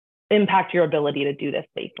impact your ability to do this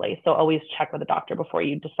safely. So always check with a doctor before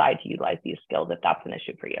you decide to utilize these skills if that's an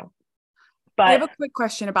issue for you. But I have a quick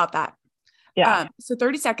question about that. Yeah. So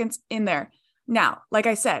 30 seconds in there. Now, like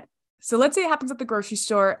I said, so let's say it happens at the grocery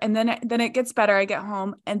store and then it gets better. I get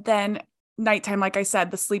home and then nighttime, like I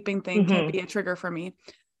said, the sleeping thing can be a trigger for me.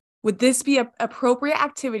 Would this be a appropriate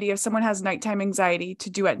activity if someone has nighttime anxiety to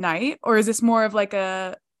do at night? Or is this more of like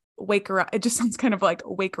a wake her up. It just sounds kind of like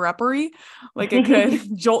wake her up-y, like it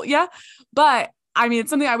could jolt you. But I mean, it's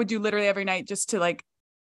something I would do literally every night just to like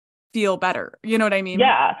feel better. You know what I mean?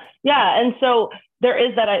 Yeah. Yeah. And so there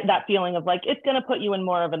is that feeling of like, it's going to put you in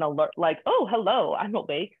more of an alert, like, oh, hello, I'm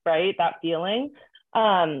awake, right? That feeling.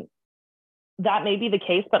 That may be the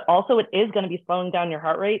case, but also it is going to be slowing down your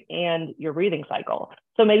heart rate and your breathing cycle.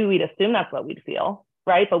 So maybe we'd assume that's what we'd feel,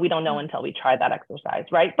 right? But we don't know until we try that exercise,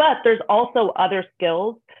 right? But there's also other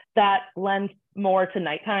skills that lend more to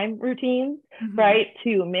nighttime routines, right?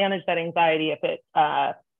 To manage that anxiety if it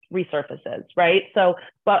resurfaces, right? So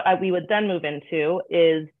what we would then move into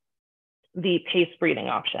is the paced breathing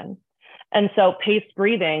option. And so paced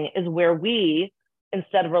breathing is where we,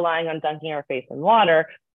 instead of relying on dunking our face in water,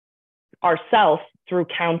 ourselves through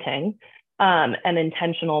counting and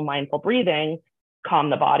intentional mindful breathing,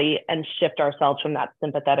 calm the body and shift ourselves from that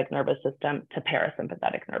sympathetic nervous system to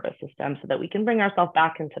parasympathetic nervous system so that we can bring ourselves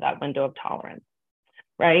back into that window of tolerance,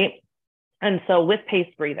 right? And so with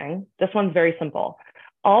paced breathing, this one's very simple.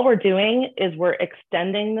 All we're doing is we're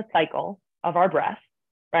extending the cycle of our breath,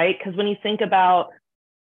 right? Because when you think about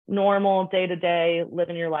normal day-to-day,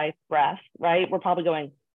 living your life breath, right? We're probably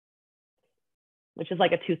going, which is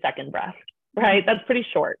like a 2-second breath, right? That's pretty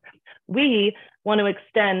short. We want to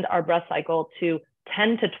extend our breath cycle to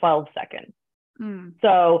 10 to 12 seconds.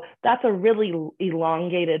 So that's a really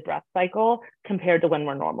elongated breath cycle compared to when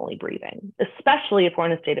we're normally breathing, especially if we're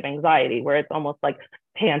in a state of anxiety where it's almost like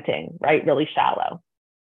panting, right? Really shallow.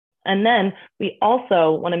 And then we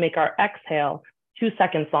also want to make our exhale 2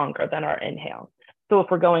 seconds longer than our inhale. So if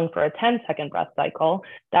we're going for a 10-second breath cycle,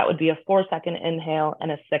 that would be a 4-second inhale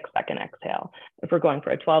and a 6-second exhale. If we're going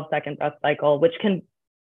for a 12-second breath cycle, which can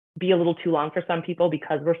be a little too long for some people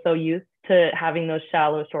because we're so used to having those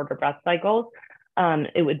shallow, shorter breath cycles,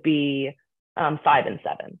 it would be 5 and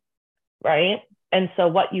 7, right? And so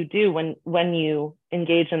what you do when you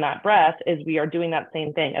engage in that breath is we are doing that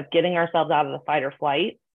same thing of getting ourselves out of the fight or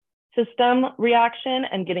flight system reaction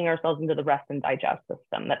and getting ourselves into the rest and digest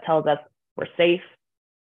system that tells us we're safe,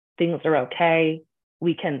 things are okay,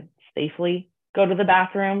 we can safely go to the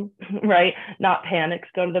bathroom, right? Not panic,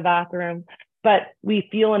 go to the bathroom, but we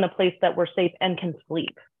feel in a place that we're safe and can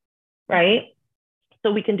sleep, right?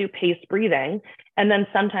 So we can do paced breathing. And then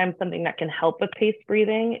sometimes something that can help with paced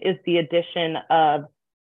breathing is the addition of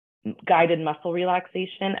guided muscle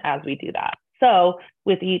relaxation as we do that. So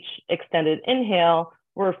with each extended inhale,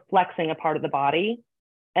 we're flexing a part of the body.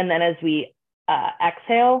 And then as we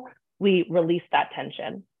exhale, we release that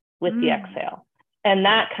tension with the exhale. And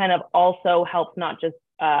that kind of also helps not just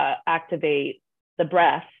activate the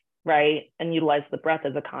breath, right? And utilize the breath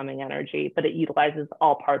as a calming energy, but it utilizes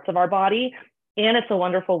all parts of our body. And it's a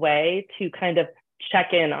wonderful way to kind of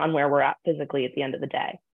check in on where we're at physically at the end of the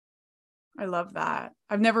day. I love that.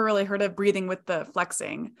 I've never really heard of breathing with the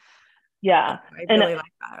flexing. Yeah. I really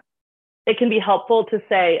like that. It can be helpful to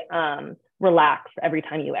say, relax every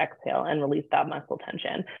time you exhale and release that muscle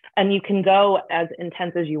tension. And you can go as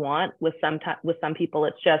intense as you want. With some people,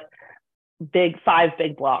 it's just 5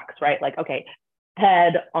 big blocks, right? Like, okay,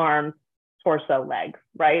 head, arms, torso, legs,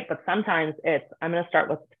 right? But sometimes I'm going to start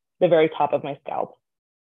with the very top of my scalp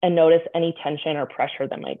and notice any tension or pressure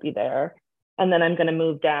that might be there. And then I'm going to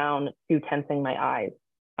move down to tensing my eyes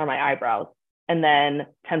or my eyebrows, and then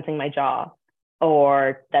tensing my jaw,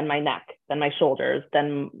 or then my neck, then my shoulders,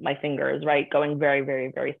 then my fingers, right? Going very,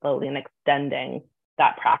 very, very slowly and extending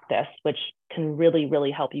that practice, which can really, really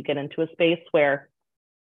help you get into a space where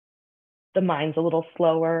the mind's a little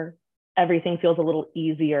slower, everything feels a little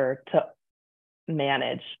easier to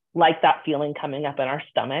manage, like that feeling coming up in our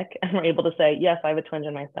stomach. And we're able to say, yes, I have a twinge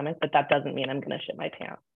in my stomach, but that doesn't mean I'm going to shit my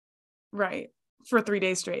pants. Right. For 3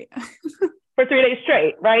 days straight. For 3 days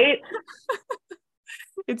straight, right?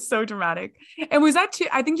 It's so dramatic. And was that 2?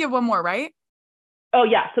 I think you have one more, right? Oh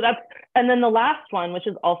yeah. So and then the last one, which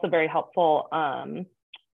is also very helpful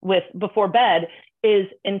with before bed, is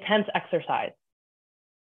intense exercise.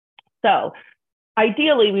 So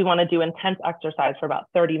ideally we want to do intense exercise for about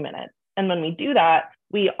 30 minutes. And when we do that,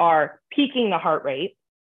 we are peaking the heart rate,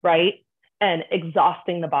 right? And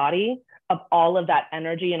exhausting the body of all of that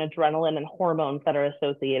energy and adrenaline and hormones that are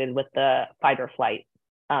associated with the fight or flight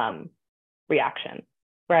reaction,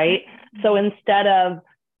 right? So instead of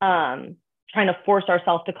trying to force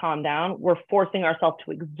ourselves to calm down, we're forcing ourselves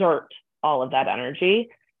to exert all of that energy.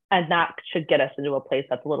 And that should get us into a place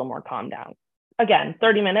that's a little more calmed down. Again,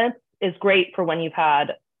 30 minutes is great for when you've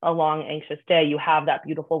had a long, anxious day. You have that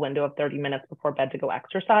beautiful window of 30 minutes before bed to go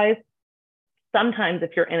exercise. Sometimes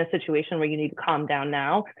if you're in a situation where you need to calm down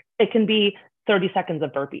now, it can be 30 seconds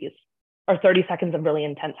of burpees or 30 seconds of really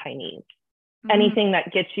intense high knees, Anything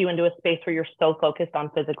that gets you into a space where you're so focused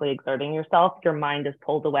on physically exerting yourself, your mind is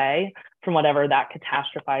pulled away from whatever that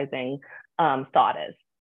catastrophizing thought is.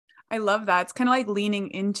 I love that. It's kind of like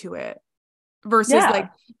leaning into it versus like,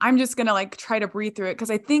 I'm just going to like try to breathe through it.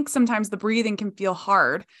 Cause I think sometimes the breathing can feel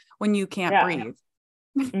hard when you can't breathe.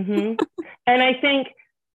 And I think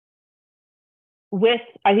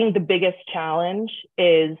the biggest challenge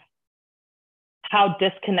is how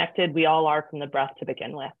disconnected we all are from the breath to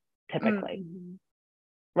begin with, typically.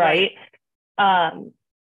 Right?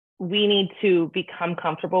 We need to become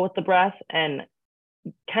comfortable with the breath and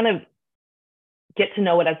kind of get to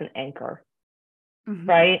know it as an anchor,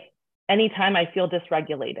 right? Anytime I feel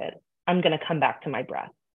dysregulated, I'm going to come back to my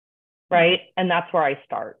breath, right? And that's where I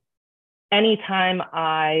start. Anytime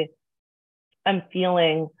I am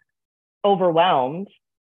feeling overwhelmed,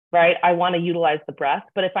 right, I want to utilize the breath.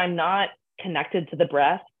 But if I'm not connected to the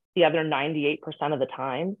breath the other 98% of the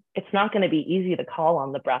time, it's not going to be easy to call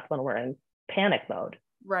on the breath when we're in panic mode.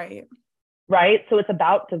 Right. So it's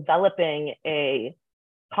about developing a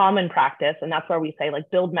common practice. And that's where we say, like,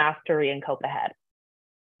 build mastery and cope ahead.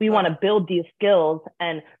 We want to build these skills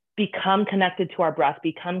and become connected to our breath,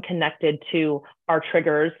 become connected to our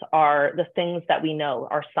triggers, the things that we know,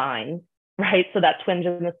 our signs, right? So that twinge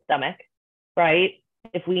in the stomach, right?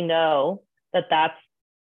 If we know that that's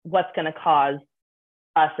what's going to cause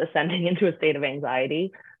us ascending into a state of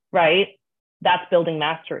anxiety, right? That's building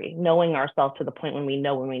mastery, knowing ourselves to the point when we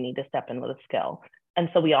know when we need to step in with a skill. And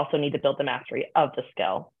so we also need to build the mastery of the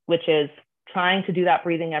skill, which is trying to do that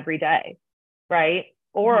breathing every day, right?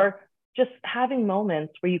 Or just having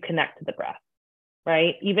moments where you connect to the breath,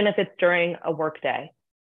 right? Even if it's during a work day,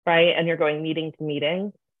 right? And you're going meeting to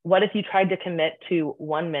meeting. What if you tried to commit to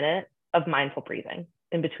 1 minute of mindful breathing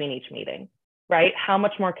in between each meeting, right? How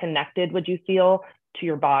much more connected would you feel to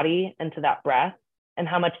your body and to that breath? And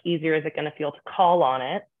how much easier is it going to feel to call on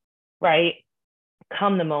it, right?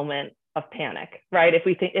 Come the moment of panic, right? If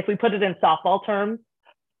we put it in softball terms,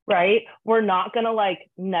 right? We're not going to like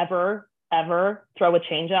never, ever throw a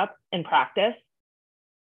change up in practice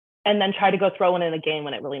and then try to go throw it in a game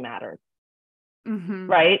when it really matters,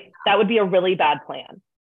 right? That would be a really bad plan,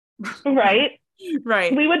 right?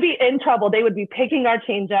 Right. We would be in trouble. They would be picking our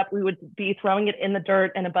change up. We would be throwing it in the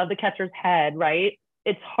dirt and above the catcher's head, right?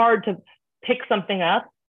 It's hard to pick something up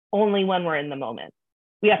only when we're in the moment.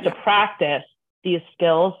 We have to practice these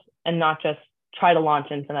skills and not just try to launch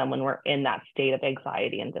into them when we're in that state of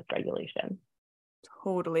anxiety and dysregulation.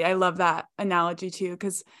 Totally. I love that analogy too.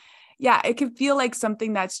 Cause it can feel like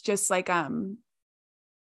something that's just like you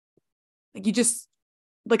just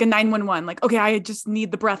like a 911, like, okay, I just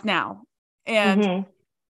need the breath now. And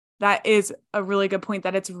that is a really good point,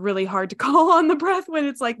 that it's really hard to call on the breath when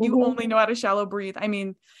it's like, you only know how to shallow breathe. I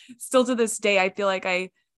mean, still to this day, I feel like I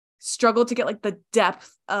struggle to get like the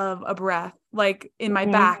depth of a breath, like in my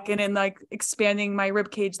back and in like expanding my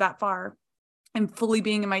rib cage that far and fully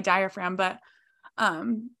being in my diaphragm. But,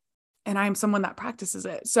 and I'm someone that practices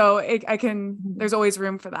it. So there's always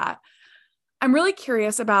room for that. I'm really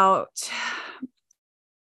curious about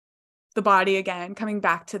the body again, coming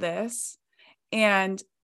back to this. And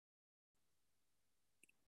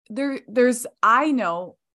I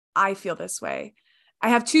know I feel this way. I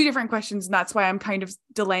have two different questions, and that's why I'm kind of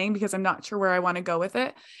delaying, because I'm not sure where I want to go with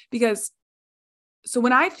it. So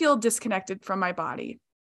when I feel disconnected from my body,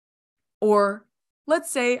 or let's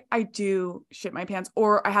say I do shit my pants,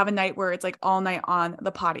 or I have a night where it's like all night on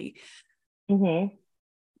the potty,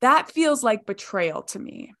 that feels like betrayal to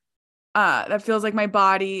me. That feels like my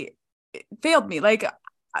body failed me. Like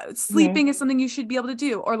sleeping is something you should be able to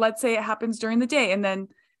do. Or let's say it happens during the day, and then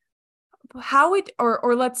I'm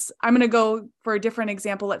going to go for a different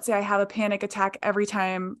example. Let's say I have a panic attack every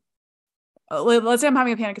time. Let's say I'm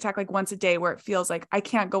having a panic attack like once a day, where it feels like I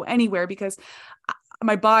can't go anywhere because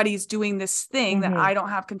my body's doing this thing that I don't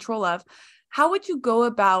have control of. How would you go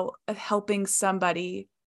about helping somebody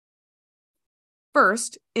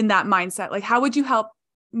first in that mindset? Like, how would you help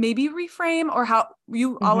maybe reframe, or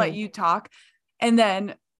I'll let you talk. And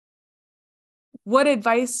then what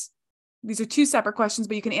advice, these are two separate questions,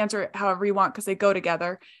 but you can answer it however you want, because they go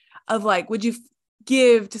together, of like, would you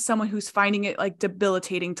give to someone who's finding it like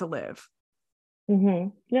debilitating to live?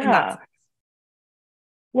 Yeah.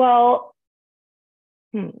 Well,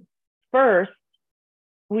 first,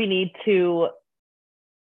 we need to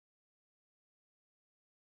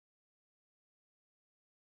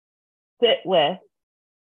sit with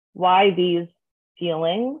why these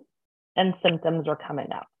feelings and symptoms are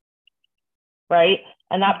coming up, right?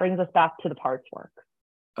 And that brings us back to the parts work,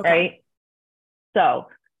 right? So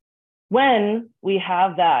when we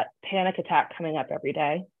have that panic attack coming up every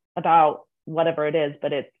day about whatever it is,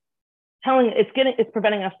 but it's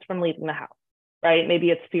preventing us from leaving the house, right? Maybe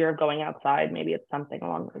it's fear of going outside. Maybe it's something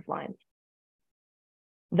along those lines.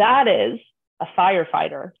 That is a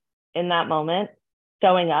firefighter in that moment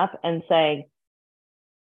showing up and saying,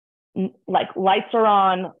 like, lights are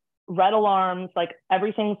on, red alarms, like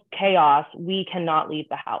everything's chaos. We cannot leave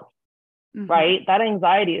the house, right? That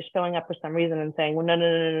anxiety is showing up for some reason and saying, well,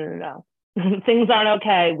 no. Things aren't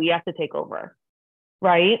okay. We have to take over,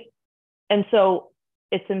 right? And so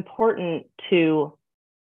it's important to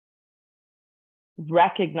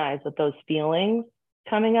recognize that those feelings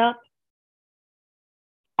coming up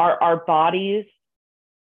are our body's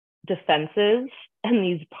defenses and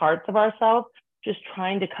these parts of ourselves just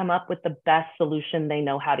trying to come up with the best solution they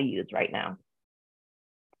know how to use right now,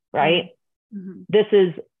 right? This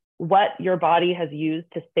is what your body has used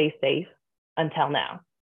to stay safe until now,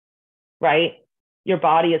 right? Your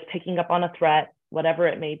body is picking up on a threat, whatever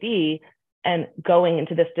it may be, and going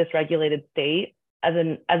into this dysregulated state as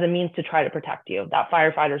a means to try to protect you. That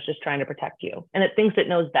firefighter is just trying to protect you, and it thinks it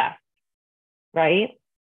knows best, right?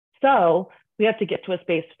 So we have to get to a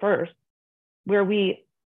space first where we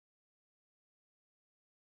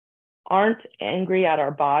aren't angry at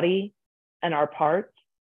our body and our parts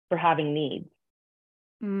for having needs.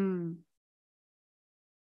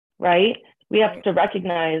 Right? We have to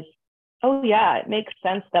recognize, oh yeah, it makes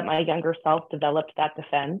sense that my younger self developed that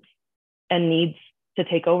defense and needs to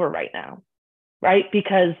take over right now, right?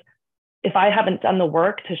 Because if I haven't done the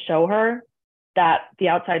work to show her that the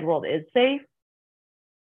outside world is safe,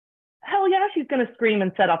 hell yeah, she's going to scream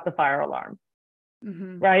and set off the fire alarm,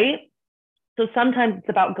 right? So sometimes it's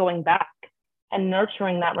about going back and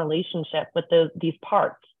nurturing that relationship with these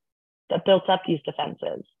parts that built up these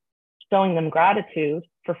defenses, showing them gratitude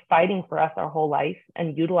for fighting for us our whole life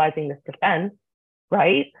and utilizing this defense,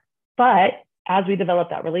 right? But as we develop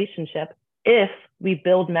that relationship, if we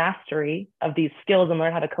build mastery of these skills and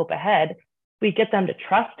learn how to cope ahead, we get them to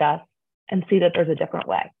trust us and see that there's a different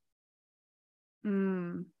way.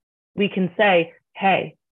 We can say,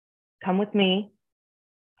 hey, come with me.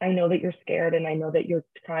 I know that you're scared and I know that you're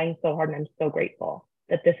trying so hard, and I'm so grateful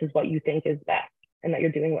that this is what you think is best and that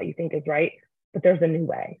you're doing what you think is right, but there's a new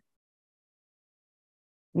way.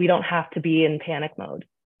 We don't have to be in panic mode.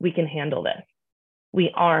 We can handle this.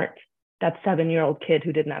 We aren't that 7-year-old kid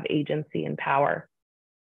who didn't have agency and power.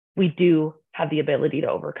 We do have the ability to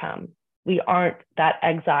overcome. We aren't that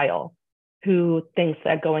exile who thinks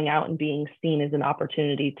that going out and being seen is an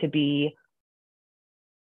opportunity to be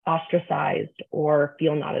ostracized or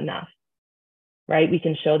feel not enough, right? We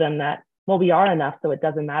can show them that, well, we are enough, so it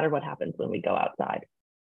doesn't matter what happens when we go outside,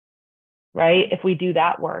 right? If we do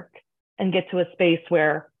that work and get to a space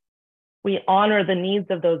where we honor the needs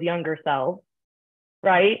of those younger selves,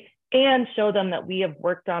 right? And show them that we have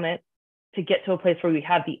worked on it to get to a place where we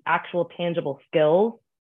have the actual tangible skills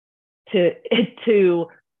to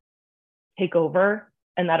take over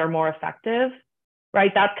and that are more effective,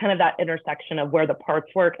 right? That's kind of that intersection of where the parts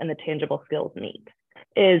work and the tangible skills meet.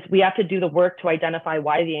 Is we have to do the work to identify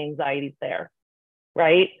why the anxiety is there,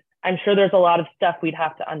 right? I'm sure there's a lot of stuff we'd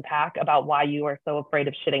have to unpack about why you are so afraid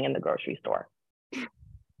of shitting in the grocery store.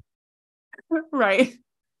 Right.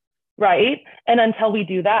 Right. And until we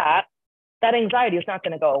do that, that anxiety is not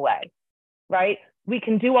going to go away, right? We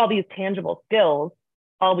can do all these tangible skills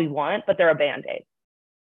all we want, but they're a Band-Aid.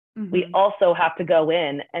 We also have to go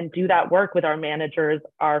in and do that work with our managers,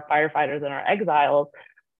 our firefighters, and our exiles,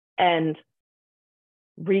 and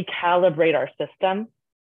recalibrate our system,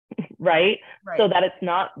 right? So that it's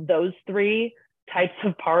not those three types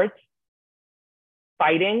of parts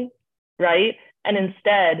fighting, right? And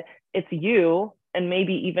instead, it's you, and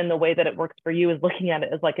maybe even the way that it works for you is looking at it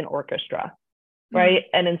as like an orchestra, right?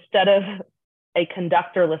 And instead of a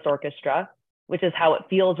conductorless orchestra, which is how it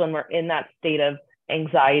feels when we're in that state of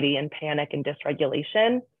anxiety and panic and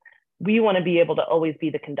dysregulation, we want to be able to always be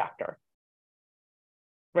the conductor,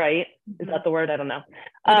 right? Is that the word? I don't know.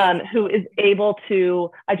 Who is able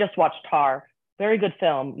to, I just watched Tar, very good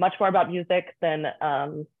film, much more about music than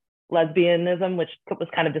lesbianism, which was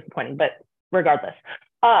kind of disappointing, but regardless.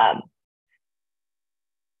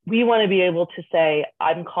 We want to be able to say,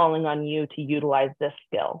 I'm calling on you to utilize this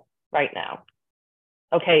skill right now.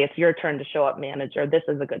 Okay, it's your turn to show up, manager. This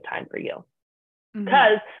is a good time for you.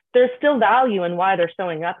 Because there's still value in why they're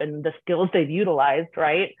showing up and the skills they've utilized,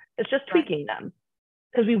 right? It's just tweaking them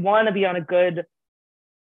because we want to be on in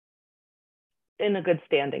a good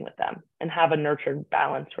standing with them and have a nurtured,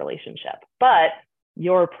 balanced relationship. But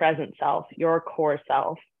your present self, your core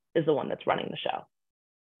self is the one that's running the show.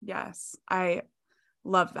 Yes, I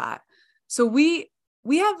love that. So we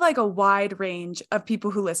have like a wide range of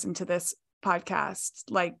people who listen to this podcast,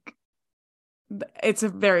 like it's a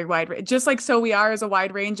very wide range, just like So We Are is a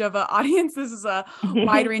wide range of an audience. This is a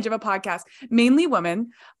wide range of a podcast, mainly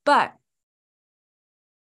women. But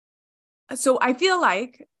so I feel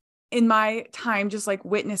like in my time, just like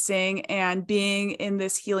witnessing and being in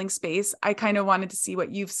this healing space, I kind of wanted to see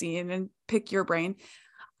what you've seen and pick your brain.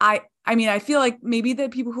 I mean, I feel like maybe the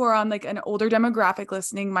people who are on like an older demographic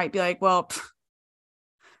listening might be like, well,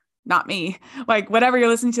 not me, like whatever you're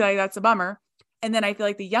listening to, like, that's a bummer. And then I feel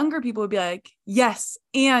like the younger people would be like, yes,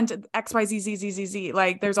 and X, Y, Z, Z, Z, Z, Z.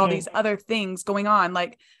 Like there's all these other things going on.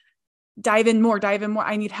 Like dive in more.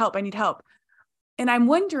 I need help. And I'm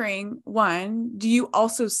wondering, one, do you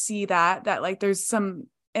also see that like there's some,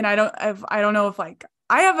 and I don't know if like,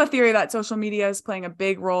 I have a theory that social media is playing a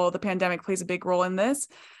big role. The pandemic plays a big role in this,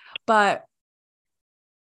 but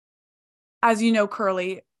as you know,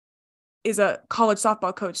 Gurley is a college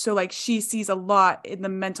softball coach. So like she sees a lot in the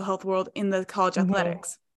mental health world in the college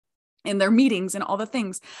athletics, in their meetings and all the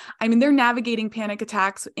things. I mean, they're navigating panic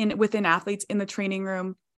attacks within athletes in the training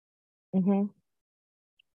room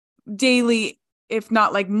daily, if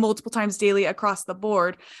not like multiple times daily across the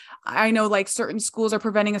board. I know like certain schools are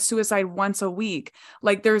preventing a suicide once a week.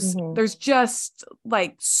 Like there's just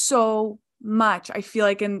like so much, I feel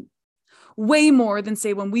like, in way more than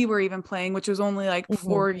say when we were even playing, which was only like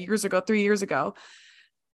 3 years ago.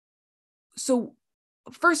 So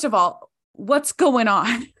first of all, what's going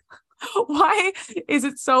on? Why is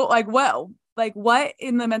it so like, what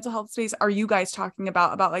in the mental health space are you guys talking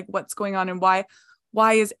about like what's going on, and why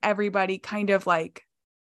is everybody kind of like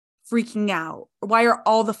freaking out? Why are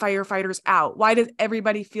all the firefighters out? Why does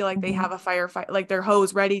everybody feel like they have a firefight, like their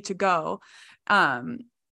hose ready to go?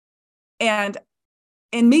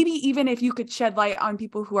 And maybe even if you could shed light on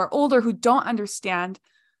people who are older, who don't understand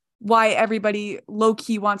why everybody low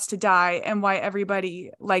key wants to die and why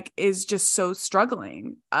everybody like is just so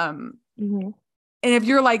struggling. And if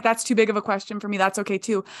you're like, that's too big of a question for me, that's okay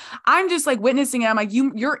too. I'm just like witnessing it. I'm like,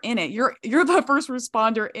 you're in it. You're the first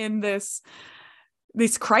responder in this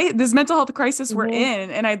mental health crisis we're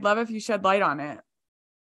in. And I'd love if you shed light on it.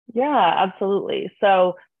 Yeah, absolutely.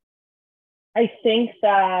 So I think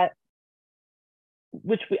that,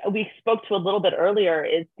 which we spoke to a little bit earlier,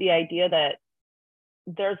 is the idea that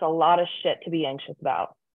there's a lot of shit to be anxious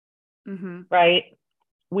about, right?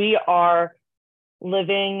 We are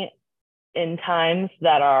living in times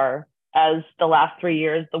that are, as the last 3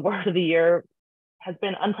 years, the word of the year has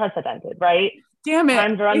been unprecedented, right? Damn it.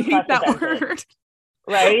 Times are unprecedented, I hate that word.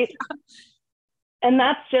 Right? And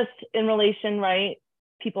that's just in relation, right?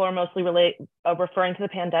 People are mostly referring to the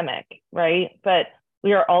pandemic, right? But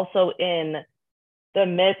we are also in the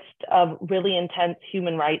midst of really intense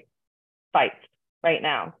human rights fights right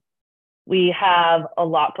now. We have a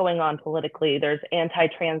lot going on politically. There's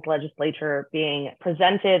anti-trans legislature being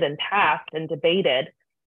presented and passed and debated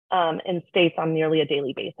in states on nearly a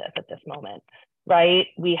daily basis at this moment, right?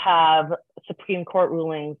 We have Supreme Court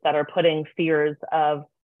rulings that are putting fears of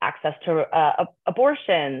access to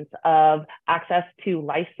abortions, of access to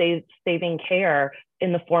life-saving care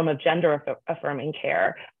in the form of gender-affirming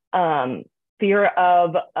care, fear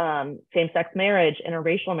of same-sex marriage,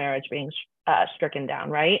 interracial marriage being stricken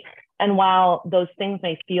down, right? And while those things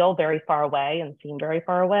may feel very far away and seem very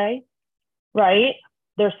far away, right,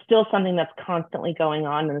 there's still something that's constantly going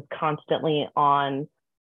on and is constantly on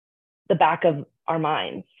the back of our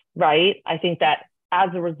minds, right? I think that as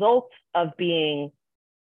a result of being,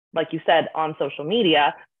 like you said, on social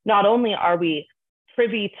media, not only are we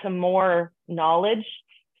privy to more knowledge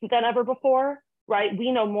than ever before, right?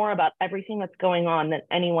 We know more about everything that's going on than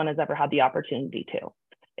anyone has ever had the opportunity to.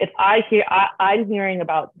 If I'm hearing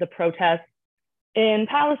about the protests in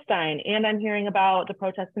Palestine, and I'm hearing about the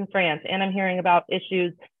protests in France, and I'm hearing about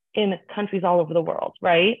issues in countries all over the world,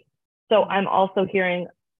 right? So I'm also hearing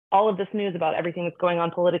all of this news about everything that's going on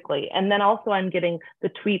politically. And then also I'm getting the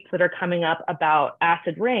tweets that are coming up about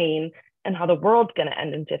acid rain and how the world's going to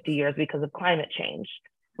end in 50 years because of climate change,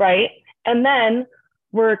 right? And then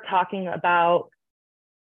we're talking about,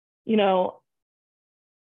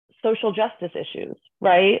 social justice issues,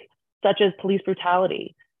 right? Such as police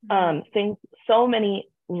brutality, things, so many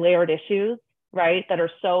layered issues, right? That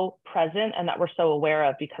are so present and that we're so aware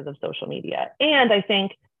of because of social media. And I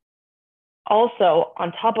think also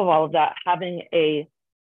on top of all of that, having a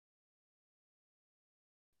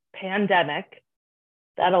pandemic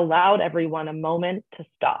that allowed everyone a moment to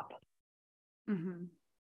stop,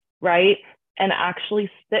 right? And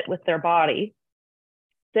actually sit with their body,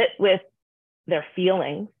 sit with their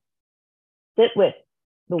feelings, sit with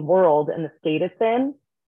the world and the state it's in,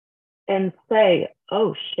 and say,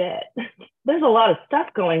 oh shit, there's a lot of stuff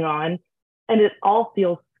going on. And it all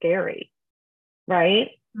feels scary, right?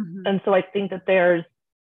 Mm-hmm. And so I think that there's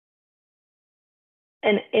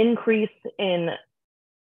an increase in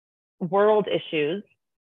world issues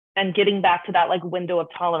and getting back to that like window of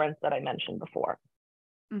tolerance that I mentioned before.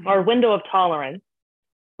 Mm-hmm. Our window of tolerance,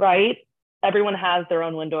 right? Everyone has their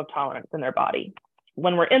own window of tolerance in their body.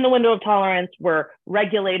 When we're in the window of tolerance, we're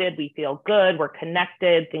regulated, we feel good, we're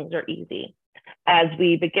connected, things are easy. As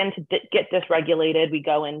we begin to get dysregulated, we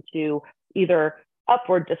go into either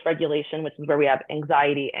upward dysregulation, which is where we have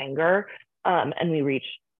anxiety, anger, and we reach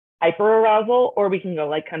hyperarousal, or we can go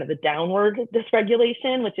like kind of the downward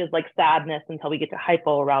dysregulation, which is like sadness until we get to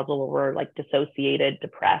hypoarousal, where we're like dissociated,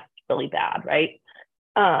 depressed, really bad, right?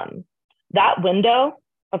 That window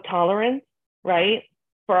of tolerance, right,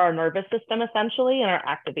 for our nervous system essentially and our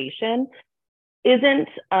activation isn't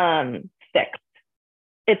fixed.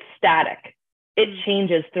 It's static. It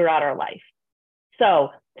changes throughout our life. So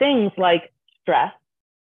things like stress,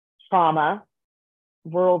 trauma,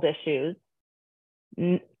 world issues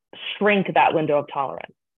shrink that window of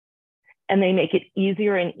tolerance. And they make it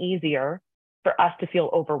easier and easier for us to feel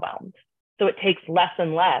overwhelmed. So it takes less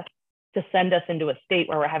and less to send us into a state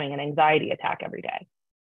where we're having an anxiety attack every day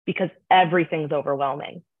because everything's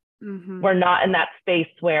overwhelming. Mm-hmm. We're not in that space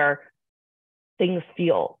where things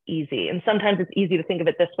feel easy. And sometimes it's easy to think of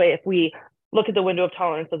it this way. If we look at the window of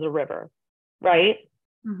tolerance as a river, right?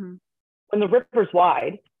 Mm-hmm. When the river's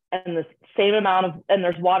wide and the same amount of, and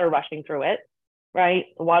there's water rushing through it, right?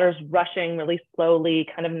 The water's rushing really slowly,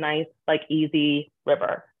 kind of nice, like easy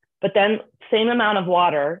river. But then same amount of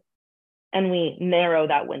water and we narrow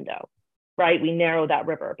that window, right? We narrow that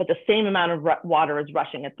river, but the same amount of water is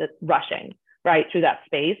rushing, right, through that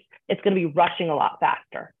space. It's going to be rushing a lot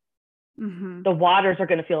faster. Mm-hmm. The waters are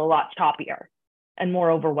going to feel a lot choppier and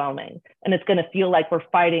more overwhelming. And it's going to feel like we're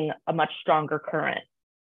fighting a much stronger current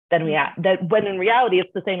than when in reality,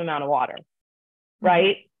 it's the same amount of water,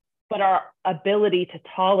 right? Mm-hmm. But our ability to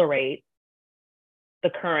tolerate the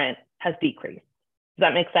current has decreased. Does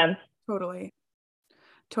that make sense?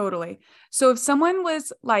 Totally. So if someone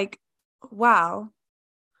was like, wow,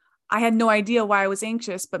 I had no idea why I was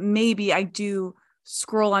anxious, but maybe I do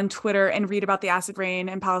scroll on Twitter and read about the acid rain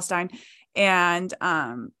in Palestine and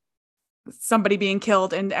somebody being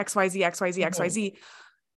killed and XYZ, mm-hmm. XYZ.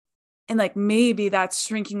 And like, maybe that's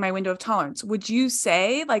shrinking my window of tolerance. Would you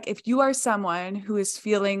say, like, if you are someone who is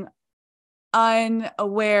feeling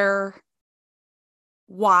unaware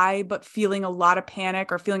why, but feeling a lot of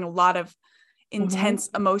panic or feeling a lot of intense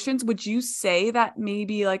mm-hmm. emotions, would you say that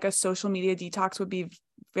maybe like a social media detox would be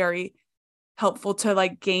very helpful to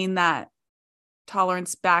like gain that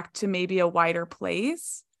tolerance back to maybe a wider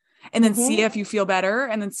place and then mm-hmm. see if you feel better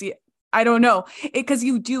and then see, I don't know, because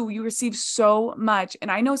you receive so much.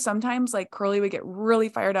 And I know sometimes like Curly would get really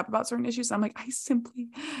fired up about certain issues. I'm like, I simply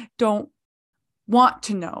don't want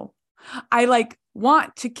to know. I like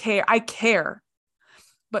want to care. I care,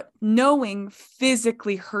 but knowing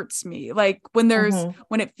physically hurts me. Like when mm-hmm.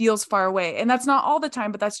 when it feels far away, and that's not all the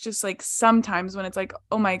time, but that's just like sometimes when it's like,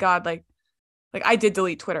 oh my God, like I did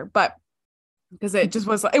delete Twitter, but because it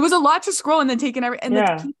was a lot to scroll and then taking and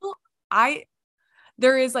yeah. the people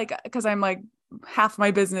there is like, because I'm like half my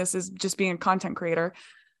business is just being a content creator.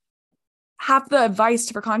 Half the advice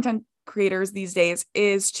for content creators these days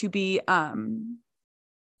is to be, I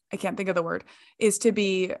can't think of the word, is to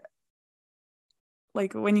be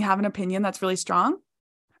like when you have an opinion that's really strong,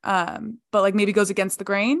 but like maybe goes against the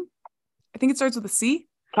grain. I think it starts with a C.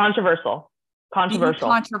 Controversial. Being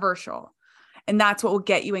controversial. And that's what will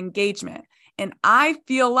get you engagement. And I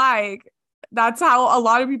feel like that's how a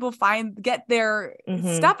lot of people get their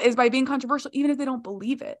mm-hmm. stuff is by being controversial, even if they don't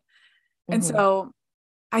believe it. Mm-hmm. And so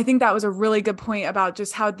I think that was a really good point about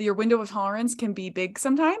just how your window of tolerance can be big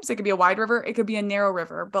sometimes. It could be a wide river. It could be a narrow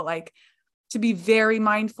river, but like to be very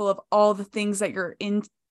mindful of all the things that you're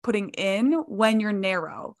putting in when you're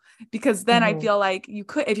narrow, because then mm-hmm. I feel like you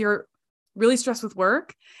could, if you're really stressed with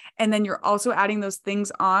work and then you're also adding those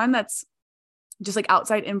things on, that's just like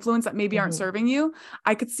outside influence that maybe mm-hmm. aren't serving you.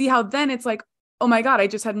 I could see how then it's like, oh my God, I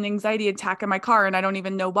just had an anxiety attack in my car and I don't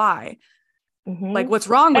even know why. Mm-hmm. Like what's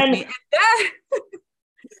wrong with me?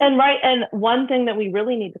 And right. And one thing that we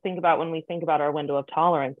really need to think about when we think about our window of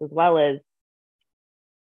tolerance as well is,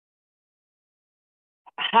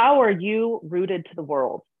 how are you rooted to the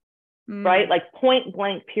world, right? Like point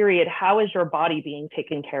blank period. How is your body being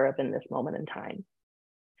taken care of in this moment in time?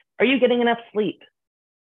 Are you getting enough sleep?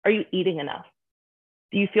 Are you eating enough?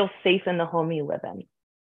 Do you feel safe in the home you live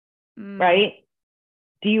in? Right?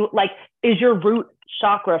 Do you is your root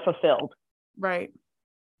chakra fulfilled? Right.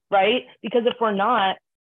 Right? Because if we're not,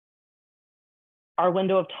 our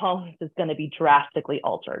window of tolerance is going to be drastically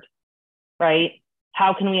altered, right?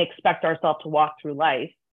 How can we expect ourselves to walk through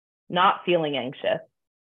life not feeling anxious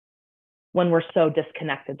when we're so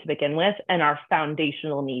disconnected to begin with and our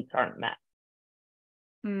foundational needs aren't met?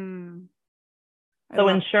 So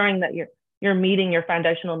ensuring that you're meeting your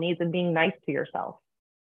foundational needs and being nice to yourself,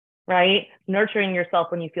 right? Nurturing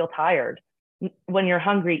yourself when you feel tired, when you're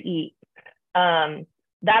hungry, eat.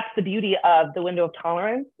 That's the beauty of the window of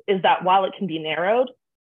tolerance, is that while it can be narrowed,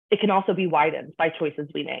 it can also be widened by choices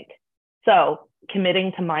we make. So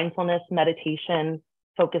committing to mindfulness, meditation,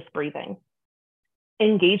 focused breathing,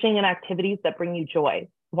 engaging in activities that bring you joy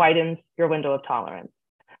widens your window of tolerance.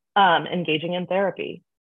 Engaging in therapy,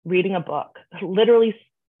 reading a book, literally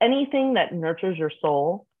anything that nurtures your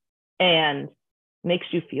soul and makes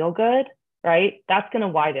you feel good, right? That's going to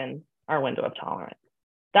widen our window of tolerance.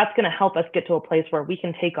 That's going to help us get to a place where we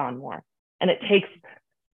can take on more. And it takes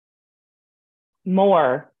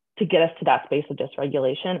more to get us to that space of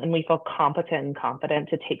dysregulation, and we feel competent and confident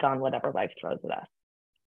to take on whatever life throws at us.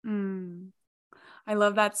 I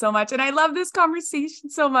love that so much. And I love this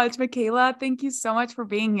conversation so much. Mikaela, thank you so much for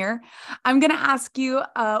being here. I'm going to ask you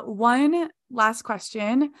one last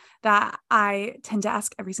question that I tend to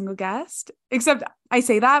ask every single guest, except I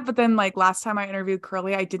say that, but then like last time I interviewed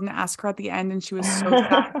Gurley, I didn't ask her at the end and she was so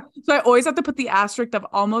sad. So I always have to put the asterisk of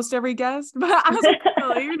almost every guest, but I was like,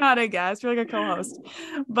 Gurley, you're not a guest, you're like a co-host.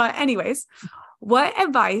 But anyways, what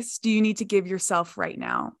advice do you need to give yourself right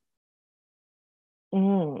now?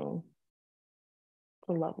 It's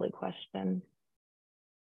a lovely question.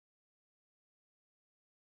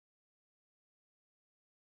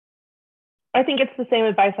 I think it's the same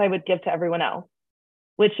advice I would give to everyone else,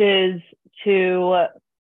 which is to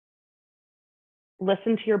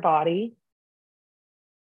listen to your body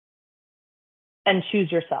and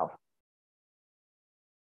choose yourself.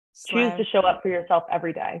 Choose to show up for yourself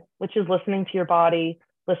every day, which is listening to your body,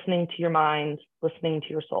 listening to your mind, listening to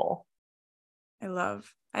your soul. I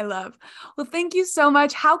love. Well, thank you so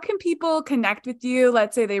much. How can people connect with you?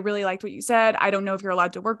 Let's say they really liked what you said. I don't know if you're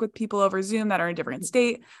allowed to work with people over Zoom that are in a different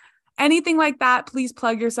state. Anything like that, please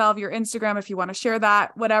plug yourself, your Instagram, if you want to share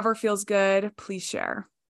that, whatever feels good, please share.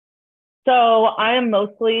 So I am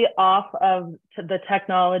mostly off of the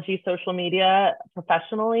technology, social media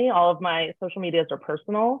professionally. All of my social medias are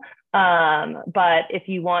personal. But if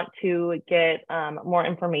you want to get more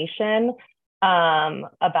information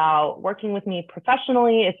about working with me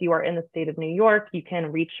professionally, if you are in the state of New York, you can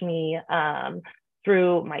reach me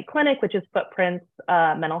through my clinic, which is Footprints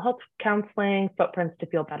Mental Health Counseling,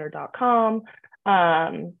 footprintstofeelbetter.com.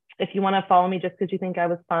 If you want to follow me just because you think I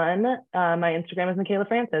was fun, my Instagram is Mikaela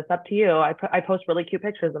Francis. Up to you. I post really cute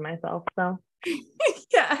pictures of myself. So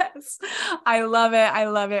yes, I love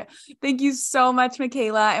it. Thank you so much,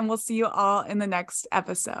 Mikaela, and we'll see you all in the next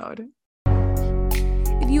episode.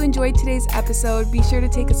 If you enjoyed today's episode, be sure to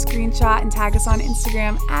take a screenshot and tag us on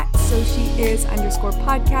Instagram at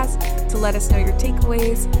 @SoSheIs_podcast to let us know your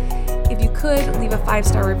takeaways. If you could, leave a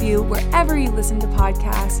 5-star review wherever you listen to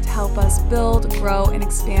podcasts to help us build, grow, and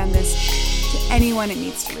expand this to anyone it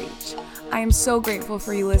needs to reach. I am so grateful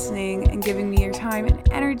for you listening and giving me your time and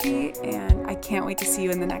energy, and I can't wait to see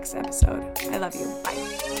you in the next episode. I love you.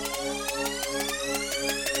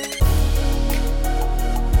 Bye.